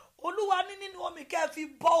 Olúwa ní nínú omi kẹ́ fi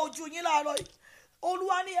bọ́ ojú yín láàárọ̀ yìí.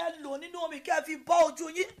 Olúwa ní ẹ lò nínú omi kẹ́ fi bọ́ ojú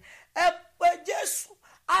yín. Ẹ pé Jésù,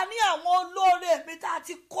 a ní àwọn olóore mi tá a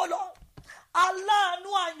ti kó lọ, aláàánú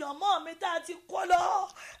àyànmọ́ mi tá a ti kó lọ.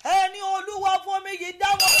 Ẹni Olúwa fún mi yìí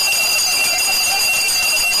dáwọ́.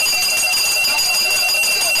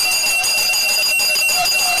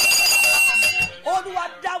 Olúwa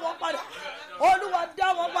dá wọn padà, Olúwa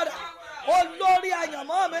dá wọn padà. Olórí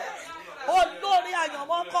àyànmọ́ mi, olórí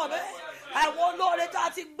àyànmọ́ ọkọ mi, àwọn olóore tá a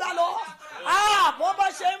ti gbá lọ, bó bá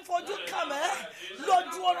ṣe ń fojú kàn mí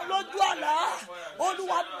lójú oorun lójú àlá,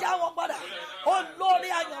 Olúwa dá wọn padà. Olórí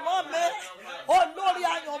àyànmọ́ mi, olórí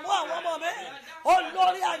àyànmọ́ àwọn ọmọ mi,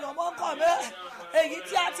 olórí àyànmọ́ ọkọ mi, èyí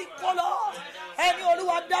tí a ti kó lọ, ẹni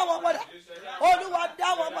Olúwa dá wọn padà, Olúwa dá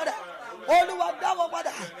wọn padà, Olúwa dá wọn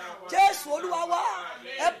padà. Jésù Olúwa wá.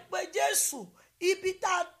 Ẹ pé Jésù, ibi tá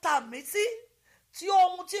a tà mí sí, tí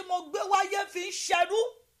ohun tí mo gbé wáyé fi ń ṣẹrú,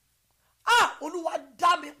 Olúwa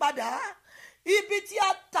dá mi padà. Ibi tí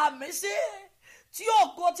a tà mí sí, tí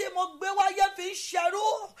ògo tí mo gbé wáyé fi ń ṣẹrú,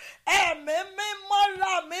 ẹ̀mí mímọ́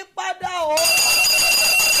rà mí padà o.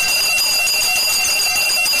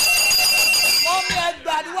 Mọ́mí ẹ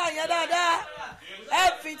gbàdúrà yẹn dáadáa, ẹ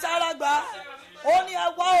fi tara gbà. Ó ní ẹ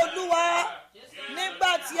wá Olúwa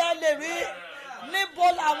nígbà tí ẹ lè rí. Níbo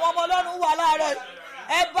làwọn ọmọ Ọlọ́run wà láàárọ̀?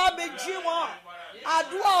 Ẹ bá mi jí wọn.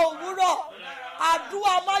 Àdúrà òwúrọ̀,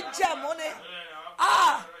 àdúrà májẹ̀mú ni.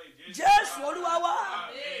 Jésù Olúwa wá.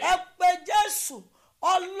 Ẹ pé Jésù,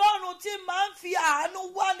 Ọlọ́run tí máa ń fi àánú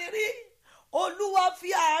wá ni rí. Olúwa fi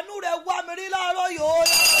àánú rẹ̀ wá mi rí láàárọ̀ yóò.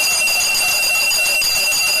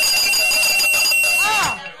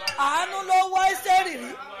 Àánú ló wá Ẹ́sítérì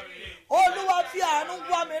rí. Olúwa fi àánú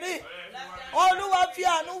wá mi rí. Olúwa fi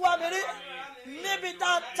àánú wá mi rí. Níbi tá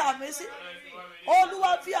a tà mí sí,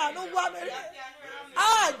 Olúwa fi àánú wá mi rí.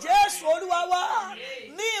 Jésù Olúwa wá.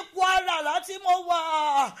 Ní ipò àràrá tí mo wà,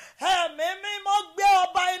 ẹ̀mí mímọ́ gbé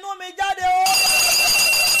ọba inú mi jáde o.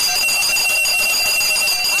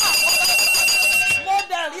 Mo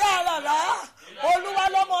dẹ̀ rí àràrá. Olúwa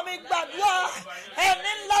lọ́mọ mi gbàdúrà.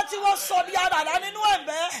 Ẹni ńlá tí wọ́n sọ di àràrá nínú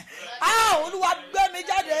ẹ̀mẹ́. Olúwa gbé mi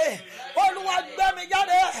jáde. Olúwa gbé mi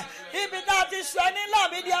jáde. Ibi tá a ti sọ ẹni ńlá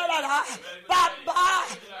mi di àràrá. Bàbá,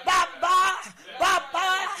 bàbá, bàbá,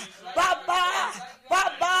 bàbá,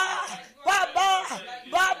 bàbá, bàbá,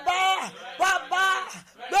 bàbá, bàbá,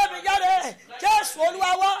 gbé mi jáde. Jésù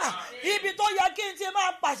Olúwa wá. Ibi tó yẹ kí n ti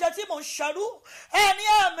máa pàṣẹ tí mò ń ṣẹrú, ẹni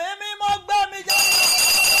ẹ̀mí mímọ́ gbé mi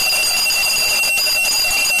jáde.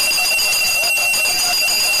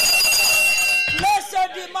 Blessed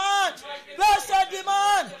demand, blessed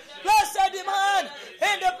demand, blessed demand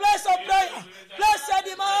in the place of prayer, blessed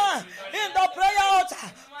demand in the prayer altar.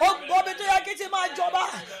 Ogbobi tó yẹ kí ti máa jọba,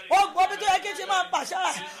 ogbobi tó yẹ kí ti máa pàṣẹ.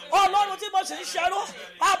 Ọlọ́run tí mo sì ń ṣẹrú,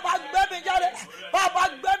 bàbá gbé mi jáde, bàbá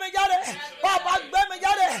gbé mi jáde, bàbá gbé mi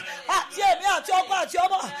jáde. Àti èmi àti ọkọ àti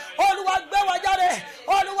ọmọ, Olúwa gbé wa jáde,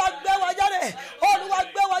 Olúwa gbé wa jáde, Olúwa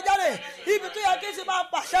gbé wa jáde. Ibi tó yẹ kí ti máa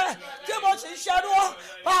pàṣẹ, tí mo sì ń ṣẹrú,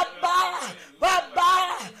 bàbá, bàbá,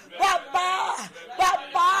 bàbá,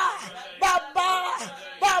 bàbá, bàbá,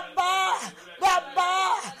 bàbá, bàbá.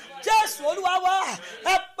 Jésù Olúwa wá.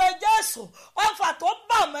 Ẹ pé Jésù, ọfà tó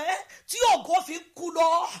bà mí tí ògo fi kú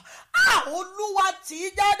lọ, Olúwa tì í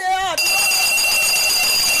jáde.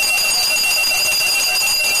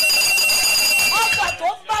 Ọfà tó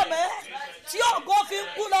bà mí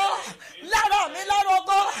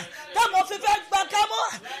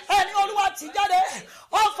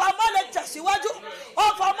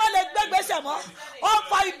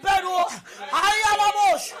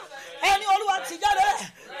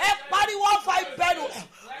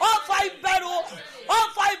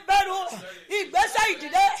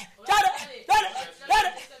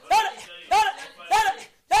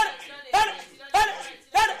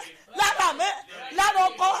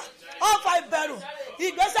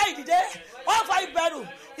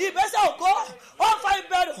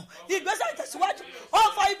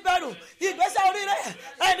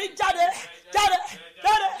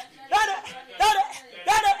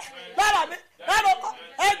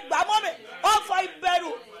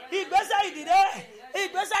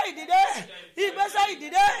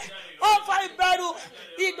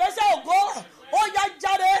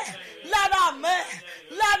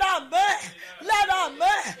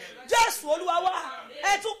Jésù Olúwa wa.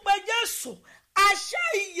 Ẹ tún pe Jésù àṣẹ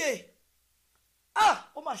ìyè.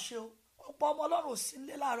 Ó mà ṣe o, ọ̀pọ̀ ọmọ Ọlọ́run ò sí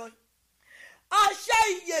nílé láàárọ̀ yìí. Àṣẹ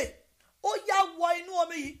ìyè ó yá wọ inú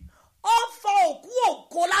omi yìí. Ó fa òkú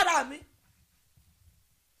ògo lára mi.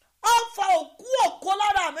 Ó fa òkú ògo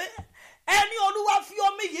lára mi. Ẹni Olúwa fi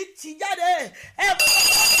omi yìí tì jáde.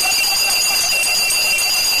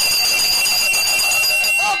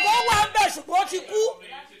 Ògo wà ń bẹ ṣùgbọ́n ó ti kú.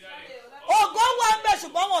 Ògo wà ń bẹ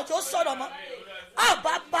ṣùgbọ́n wọn tó sọ̀rọ̀ mọ́.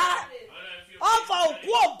 Àbábá ó fa òkú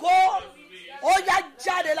ògo ó yá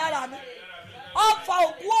jáde lára mi. Ó fa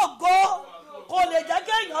òkú ògo kò lè jẹ́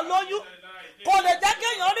kéèyàn lóyún, kò lè jẹ́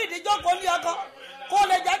kéèyàn rìn níjókòó ní ọkọ, kò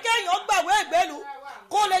lè jẹ́ kéèyàn gbàwé ìgbélu,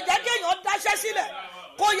 kò lè jẹ́ kéèyàn dáṣẹ́ sílẹ̀,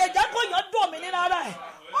 kò lè jẹ́ kéèyàn dòmìnira rẹ̀.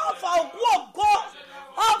 Ó fa òkú ògo,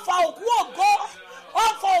 ó fa òkú ògo, ó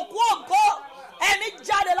fa òkú ògo. Ẹni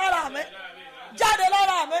jáde lára mi, jáde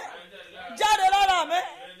lára mi, jáde lára mi,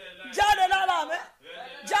 jáde lára mi,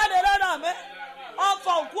 jáde lára mi. Ó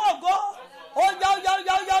fa òkú ògo. Ó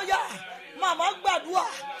yá. Màmá gbàdúrà,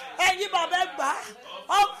 ẹ̀yin bàbá ẹ gbà.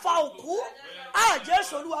 Ó fa òkú.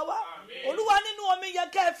 Jésù Olúwa wa. Olúwa nínú omi yẹ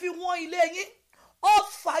kẹ́ ẹ fi wọ́n ilé yín. Ó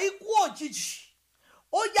fa ikú òjijì.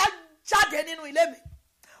 Ó yá jáde nínú ilé mi.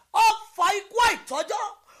 Ó fa ikú àìtọ́jọ́.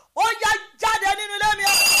 Ó yá jáde nínú ilé mi.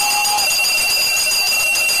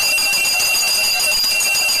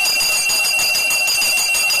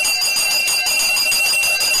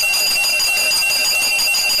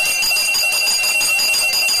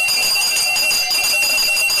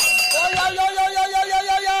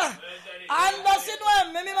 À ń lọ sínú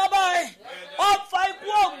ẹ̀mí mímọ́ báyìí. Ó fa ikú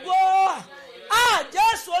ògo.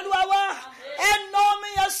 Jésù Olúwa wa. Ẹnu omi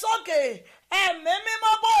yẹn sókè. Ẹ̀mí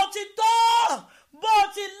mímọ́ bó ti tó, bó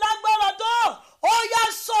ti lágbára tó. Ó yá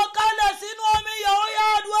sọ̀kalẹ̀ sínú omi yẹn. Ó yá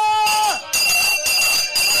àdúrà.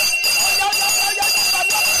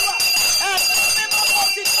 Ẹ̀mí mímọ́ bó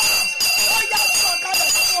ti tó. Ó yá sọ̀kalẹ̀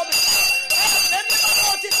sínú omi. Ẹ̀mí mímọ́ bó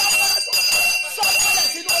ti lágbára tó. Sọ̀kalẹ̀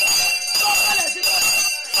sínú omi. Sọ̀kalẹ̀ sínú omi.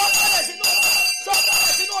 Sọ̀kalẹ̀ sínú omi.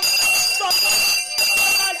 Sọ̀kalẹ̀ sínú omi. Sọ̀kalẹ̀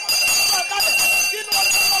sínú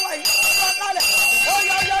omi. Sọ̀kalẹ̀. Ó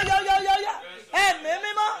yá. Ẹ̀mí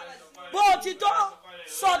mímọ́ bó ti tó.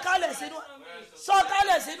 Sọ̀kalẹ̀ sínú ẹ̀.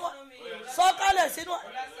 Sọ̀kalẹ̀ sínú ẹ̀. Sọ̀kalẹ̀ sínú ẹ̀.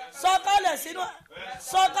 Sọ̀kalẹ̀ sínú ẹ̀.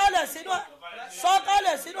 Sọ̀kalẹ̀ sínú ẹ̀.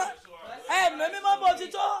 Sọ̀kalẹ̀ sínú ẹ̀. Ẹ̀mí mímọ́ bó ti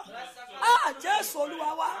tó. Jésù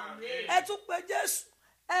Olúwa wa. Ẹ tún pe Jésù.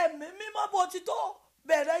 Ẹ̀mí mímọ́ bó ti tó.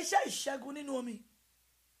 Bẹ̀rẹ̀ iṣẹ́ ìṣẹ́gun nínú omi.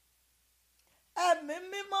 Ẹ̀mí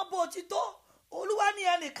mímọ́ bó ti tó. Olúwa ní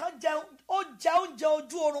ẹnìkan jẹ oúnjẹ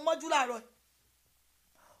ojú oorun mọ́jú láàárọ̀.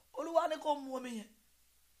 Olúwa ní kó mu omi yẹn.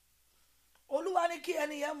 Olúwa ní kí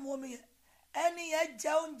ẹni yẹn mu omi yẹn. Ẹni yẹn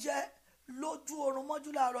jẹ oúnjẹ lójú oorun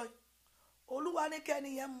mọ́jú láàárọ̀ yìí. Olúwa ní kí ẹni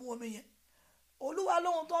yẹn mu omi yẹn. Olúwa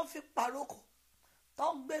lóhun tó ń fi pàrókò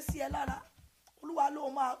tó ń gbé sí ẹ lára. Olúwa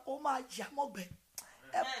lóhun ó máa yà mọ́gbẹ́.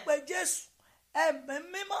 Ẹ pe Jésù. Ẹ̀mí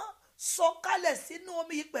mímọ́ sọ̀kalẹ̀ sínú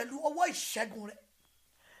omi yìí pẹ̀lú ọwọ́ ìṣẹ́gun rẹ̀.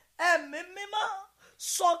 Ẹ̀mí mímọ́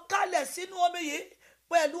sọ̀kalẹ̀ sínú omi yìí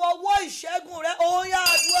pẹ̀lú ọwọ́ ìṣẹ́gun rẹ̀. Ó yá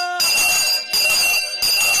àdúrà.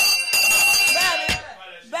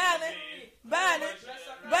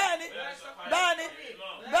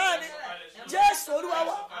 Bẹ́ẹ̀ni. Jésù Olúwa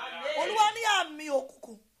wa. Olúwa ní àmì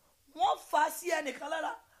òkùnkùn wọ́n fà á sí ẹnìkan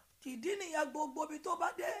lára. Ìdí nìyẹn gbogbo ibi tó bá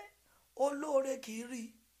dé olóore kì í rí.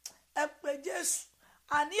 Ẹ pe Jésù.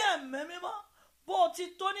 Àní ẹ̀mí mímọ́ bó ti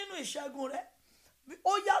tó nínú ìṣẹ́gun rẹ̀.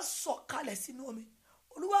 Ó yá sọ̀kalẹ̀ sínú omi.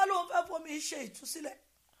 Olúwa ló ń fẹ́ fomi ṣe ìtúsílẹ̀.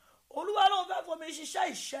 Olúwa ló ń fẹ́ fomi ṣiṣẹ́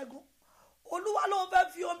ìṣẹ́gun. Olúwa ló ń fẹ́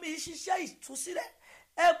fi omi ṣiṣẹ́ ìtúsílẹ̀.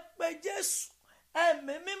 Ẹ pe Jésù.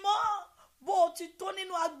 Ẹ̀mí mímọ́ bó ti tó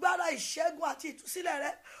nínú agbára ìṣẹ́gun àti ìtúsílẹ̀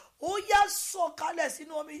rẹ̀. Ó yá sọ̀kalẹ̀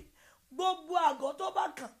sínú omi. Gbogbo àgọ́ tó bá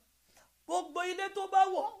kàn, gbogbo ilé tó bá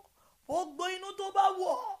wọ̀, gbogbo inú tó bá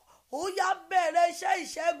wọ̀, ó yá bẹ̀rẹ̀ iṣẹ́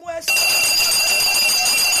ìṣẹ́gun ẹ̀sìn.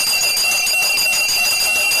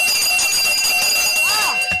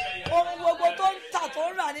 Ohun gbogbo tó ń tà tó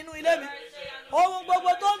ń rà nínú ilé mi, ohun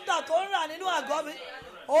gbogbo tó ń tà tó ń rà nínú àgọ́ mi,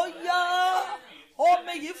 ó yá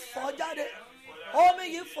omi yìí fọ́ jáde, omi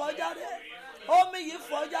yìí fọ́ jáde, omi yìí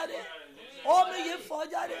fọ́ jáde, omi yìí fọ́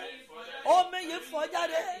jáde, omi yìí fọ́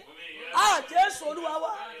jáde. Jésù Olúwa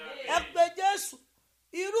wa. Ẹ pe Jésù.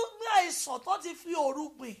 Irúgbìn àìsàn tó ti fi òru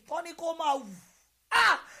gbìn tó ní kó máa wù.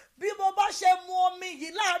 Bí mo bá ṣe mu omi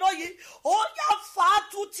yìí láàárọ̀ yìí, ó yá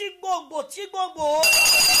fàátú tí gbòǹgbò.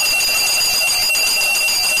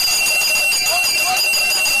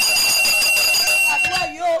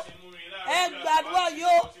 Ẹ gbàdúrà yìí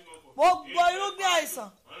o. Gbogbo irúgbìn àìsàn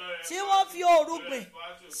tí wọ́n fi òru gbìn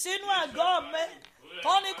sínú àgọ́ mi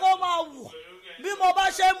tó ní kó máa wù. Bí mo bá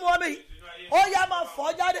ṣe mu omi yìí,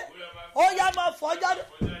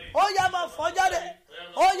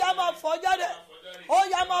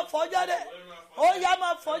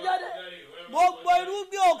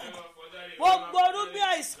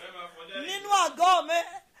 àìsàn nínú àgọ́ mi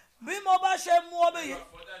bí mo bá ṣe mu omi yìí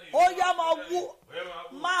ó yá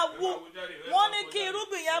máa wú wọ́n ní kí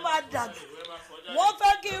irúgbìn yẹn máa dàgbà wọ́n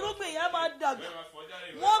fẹ́ kí irúgbìn yẹn máa dàgbà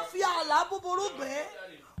wọ́n fi àlá búburú gbìn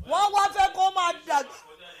wọ́n wá fẹ́ kó máa dàgbà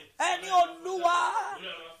ẹni Olúwa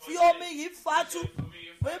fi omi yìí fàtú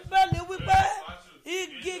Bíbélì wípé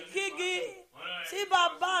igi kígi tí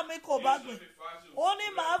bàbá mi kò bá gbìn ó ní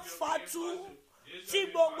màá fàtú tí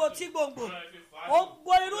gbòǹgbò ó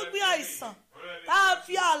gbọ́ irúgbìn àìsàn tá a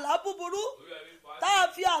fi àlá búburú tá a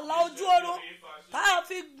fi àlá ojú oorun tá a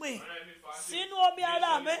fi gbìn sínú omi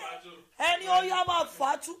ara mi ẹni ó yá máa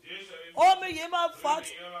fàtú omi yìí máa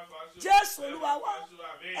fàtú Jésù Olúwa wa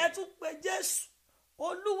ẹ tún pé Jésù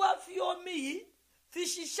Olúwa fi omi yìí fi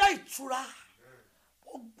ṣiṣẹ́ ìtura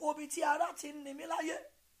gbogbo ibi tí ara ti ń ni mí láyé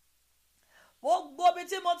gbogbo ibi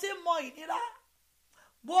tí mo ti mọ ìnira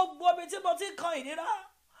gbogbo ibi tí mo ti kan ìnira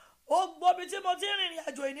gbogbo ibi tí mo ti rìnrìn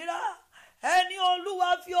àjò ìnira ẹni Olúwa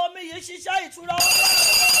fi omi yìí ṣiṣẹ́ ìtura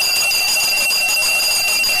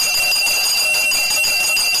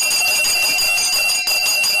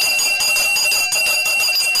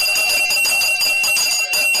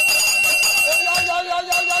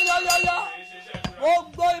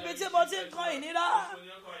gbogbo ibi tí mo ti ń kan ìnira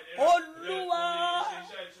Olúwa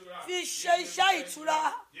fi ṣe iṣẹ́ ìtura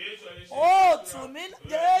ó tù mí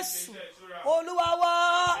Jésù Olúwa wa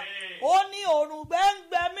ó ní òrùn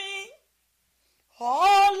gbẹ́ngbẹ́ mi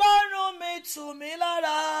Ọlọ́run mi tù mí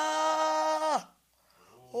lára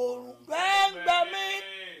òrùn gbẹ́ngbẹ́ mi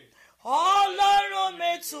Ọlọ́run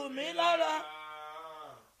mi tù mí lára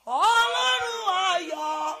Ọlọ́run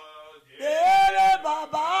ayọ̀ èrè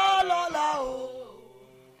bàbá lọ́la o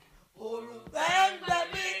òrùn gbẹ́ngbẹ́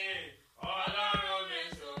mi Ọlọ́run mi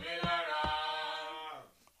tù mí lára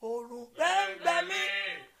òrùn gbẹ́ngbẹ́ mi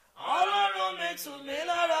Ọlọ́run mi tù mí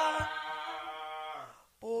lára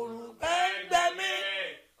òrùn gbẹ́ngbẹ́ mi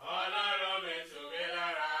Ọlọ́run mi tù mí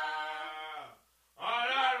lára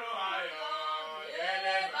Ọlọ́run ayọ̀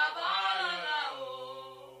èrè bàbá lọ́la o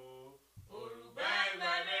òrùn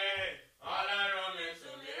gbẹ́ngbẹ́ mi Ọlọ́run mi tù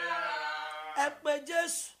mí lára. ẹ pé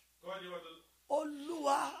Jésù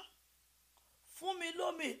Olúwa fún mi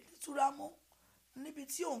lómi ìtura mú níbi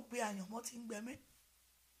tí òun pe àyànmọ́ ti ń gbẹ̀mí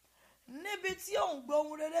níbi tí òun gbé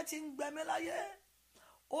ohun rere ti ń gbẹ̀mí láyé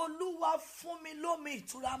Olúwa fún mi lómi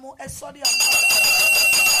ìtura mú ẹ sọ ní àgbà.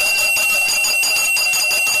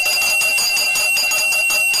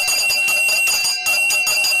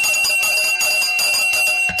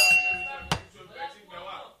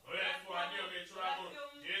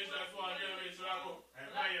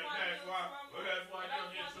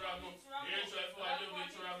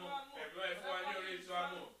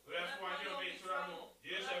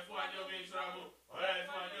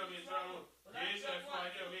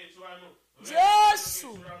 Jésù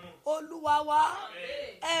Olúwa wa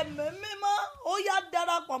ẹ̀mí mímọ́ ó yá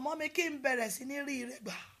darapọ̀ mọ́ mi kí n bẹ̀rẹ̀ sí ní rí ire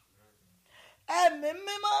gbà ẹ̀mí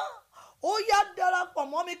mímọ́ ó yá darapọ̀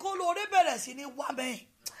mọ́ mi kó lóore bẹ̀rẹ̀ sí ní wá mi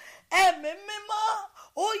ẹ̀mí mímọ́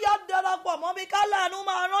ó yá darapọ̀ mọ́ mi ká láàánú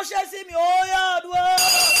máa ránṣẹ́ sí mi ó yá àdúrà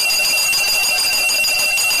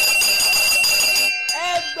ẹ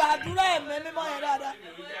gbàdúrà ẹ̀mí mímọ́ yẹn dáadáa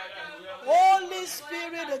Holy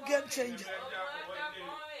Spirit the game changer.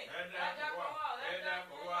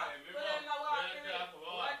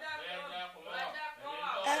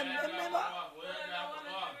 Ẹ̀mí mímọ́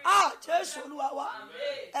Jésù Olúwa wa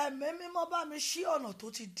ẹ̀mí mímọ́ bá mi ṣí ọ̀nà tó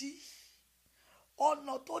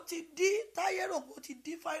ti dí táyé rògbò ti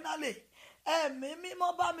dí finally ẹ̀mí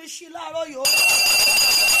mímọ́ bá mi ṣí láàárọ̀ yìí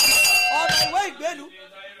ọ̀nà ìwé ìgbélu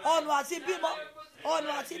ọ̀nà àti bímọ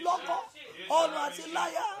ọ̀nà àti lọ́kọ ọ̀nà àti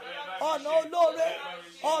láyà ọ̀nà olóore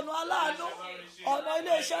ọ̀nà aláàánú ọ̀nà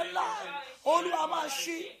iléeṣẹ́ ńlá Olúwa máa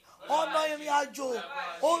ṣí ọ̀nà ìrìn àjò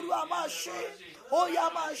Olúwa máa ṣí ó yá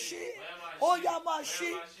máa ṣí ó yá máa ṣí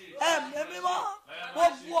ẹ̀mí mímọ́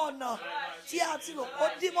gbogbo ọ̀nà tí a ti rò kó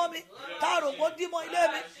dí mọ́ mi tá a rò kó dí mọ́ ilé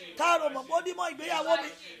mi tá a rò mọ́ kó dí mọ́ ìgbéyàwó mi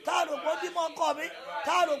tá a rò kó dí mọ́ ọkọ mi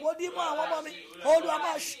tá a rò kó dí mọ́ àwọn ọmọ mi Olúwa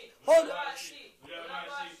máa ṣí Olúwa máa ṣí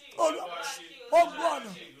Olúwa máa ṣí gbogbo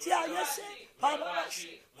ọ̀nà tí ayé ṣe bàbá máa ṣí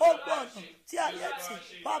gbogbo ọ̀nà tí ayé tì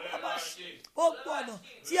bàbá máa ṣí gbogbo ọ̀nà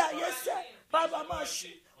tí ayé ṣe bàbá máa ṣí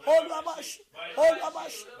Olúwa máa ṣí Olúwa máa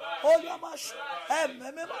ṣí Olúwa máa ṣí ẹ̀mí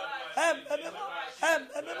mímọ́ ẹ̀mí mímọ́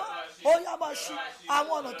ẹ̀mí mímọ́ ó yá máa ṣí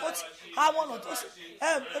àwọn ọ̀nà tó tì àwọn ọ̀nà tó ṣí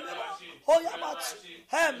ẹ̀mí mímọ́ ó yá máa tì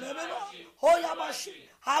ẹ̀mí mímọ́ ó yá máa ṣí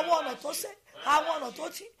àwọn ọ̀nà tó ṣe àwọn ọ̀nà tó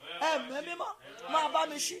tì ẹ̀mí mímọ́ máa bá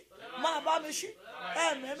mi ṣí máa bá mi ṣí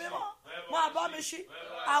ẹ̀mí mímọ́ máa bá mi ṣí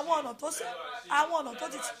àwọn ọ̀nà tó ṣe àwọn ọ̀nà tó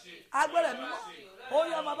ti tì agbẹ́rẹ́ mímọ́ ó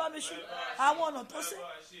yá máa bá mi ṣí àwọn ọ̀nà tó ṣe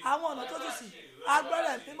àwọn ọ̀nà tó ti tì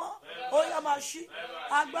agbára mímọ́ ó yá máa ṣí,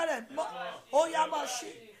 agbára mímọ́ ó yá máa ṣí,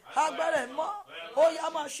 agbára mímọ́ ó yá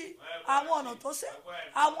máa ṣí àwọn ọ̀nà tó ṣe,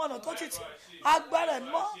 àwọn ọ̀nà tó títì, agbára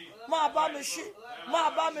mímọ́ máa bá mi ṣí, máa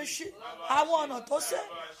bá mi ṣí àwọn ọ̀nà tó ṣe,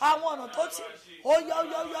 àwọn ọ̀nà tó tì, ó yá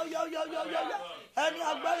ẹni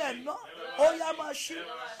agbára mímọ́ ó yá máa ṣí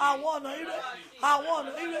àwọn ọ̀nà ire, àwọn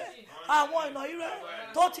ọ̀nà ire, àwọn ọ̀nà ire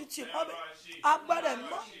tó ti tì mọ́ mi, agbára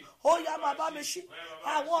mímọ́ ó yá máa bá mi ṣí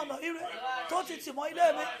àwọn ọ̀nà ire tó ti tì mọ́ ilé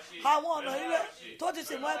mi, àwọn ọ̀nà ire tó ti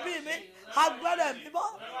tì mọ́ ẹbí mi, agbára mímọ́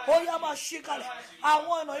ó yá máa ṣí kalẹ̀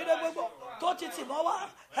àwọn ọ̀nà ire gbogbo tó ti tì mọ́ wá,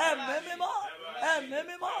 ẹ̀mí mímọ́, ẹ̀mí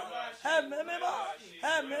mímọ́, ẹ̀mí mímọ́,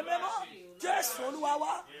 ẹ̀mí mímọ́, Jésù Olúwa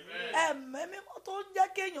wa, ẹ̀mí mímọ́ tó ń jẹ́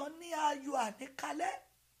kéèyàn ní ayọ̀ àníkalẹ̀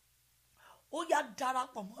ó yá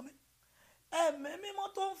darapọ̀ mọ́ mi, ẹ̀mí mímọ́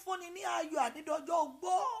tó ń fúnni ní ayọ̀ ànídọ́jọ́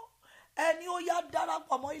ogbó ẹni ó yá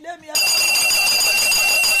darapọ̀ mọ́ ilé mi.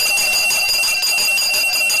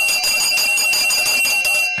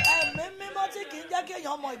 Ẹ̀mí mímọ́ tí kì í jẹ́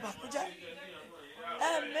kéèyàn mọ ìbànújẹ́,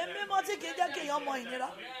 ẹ̀mí mímọ́ tí kì í jẹ́ kéèyàn mọ ìnira,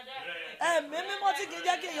 ẹ̀mí mímọ́ tí kì í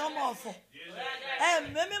jẹ́ kéèyàn mọ ọ̀fọ̀,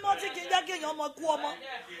 ẹ̀mí mímọ́ tí kì í jẹ́ kéèyàn mọ ikú ọmọ,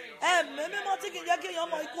 ẹ̀mí mímọ́ tí kì í jẹ́ kéèyàn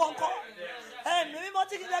mọ ikú ọkọ, ẹ̀mí mímọ́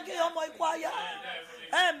tí kì í jẹ́ kéèyàn mọ ikú aya,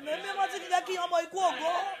 ẹ̀mí mímọ́ tí kì í jẹ́ kéèyàn mọ ikú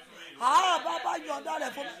ògo. Bàbá yọ̀ǹda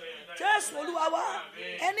rẹ̀ fún mi, Jésù Olúwa wa,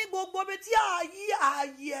 ẹni gbogbo bí tí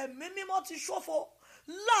ààyè ẹ̀mí mímọ́ ti ṣòfò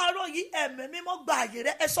láàárọ̀ yìí, ẹ̀mí mímọ́ gba àyè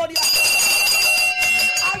rẹ̀, ẹ sọ ní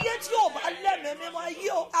ayé tí ò bá lẹ́mìí mímọ́ ayé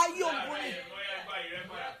ògùn ni,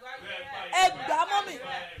 ẹ gbà mọ́ mi,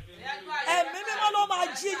 ẹ̀mí mímọ́ ló máa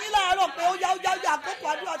jí yín láàárọ̀ pé ó yá àkókò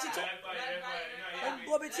àdúrà ti tó.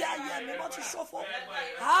 Gbogbo bí tí ayé ẹ̀mí mímọ́ ti ṣòfò,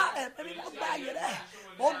 ẹ̀mí mímọ́ gba àyè rẹ̀,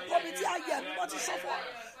 gbogbo bí tí ayé ẹ̀mí mímọ́ ti ṣòfò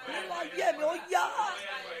nínú ayé mi, ó yá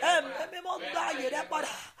ẹ̀mí mímọ́ gba àyè rẹ̀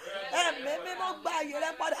padà, ẹ̀mí mímọ́ gba àyè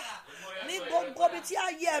rẹ̀ padà ní gbogbo bí tí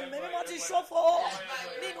ayé ẹ̀mí mímọ́ ti ṣòfò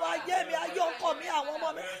nínú ayé mi, ayé ọkọ mi, àwọn ọmọ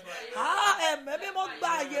mi, ẹ̀mí mímọ́ gba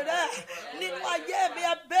àyè rẹ̀ nínú ayé mi,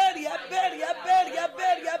 ẹ béèrè, ẹ béèrè, ẹ béèrè, ẹ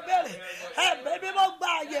béèrè, ẹ béèrè, ẹ̀mí mímọ́ gba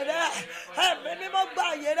àyè rẹ̀, ẹ̀mí mímọ́ gba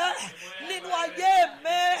àyè rẹ̀ nínú ayé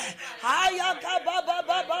mi, ayaka bàbá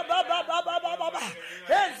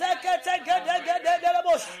ezekete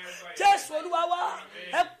gẹdẹgẹdẹgẹdẹbọsì. Jésù Olúwa wa,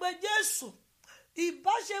 ẹ pé Jésù,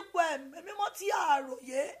 ìbáṣepọ̀ ẹ̀mí mímọ́ tí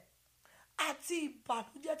àròyé àti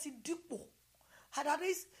ìbànújẹ́ ti dípò, and that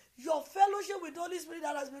is your fellowship with the Holy Spirit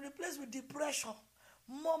that has been replaced with depression,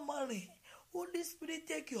 murmuring. Holy Spirit,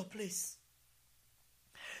 take your place.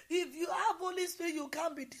 If you have Holy Spirit, you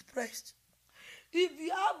can't be depressed. If you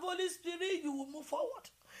have Holy Spirit, you will move forward.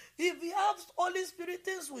 If you have Holy Spirit,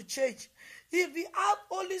 things will change. If you have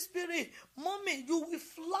Holy Spirit, mommy, you will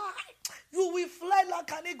fly. You will fly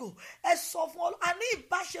like an eagle. Ẹ sọ fún ọ, a ní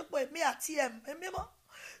ìbáṣepọ̀ ẹ̀mí àti ẹ̀mí mímọ́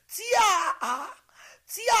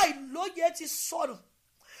tí àìlóye ti sọnù,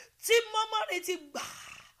 tí mọ́mọ́rin ti gbà,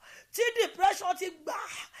 tí depression ti gbà,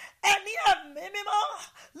 ẹni ẹ̀mí mímọ́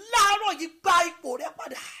láàárọ̀ yìí gba ipò rẹ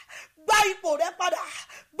padà, gba ipò rẹ padà,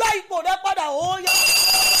 gba ipò rẹ padà, ó yá.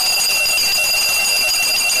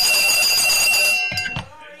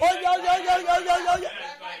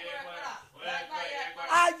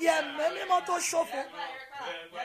 Ayé ẹ̀mí mímọ́ tó ṣòfò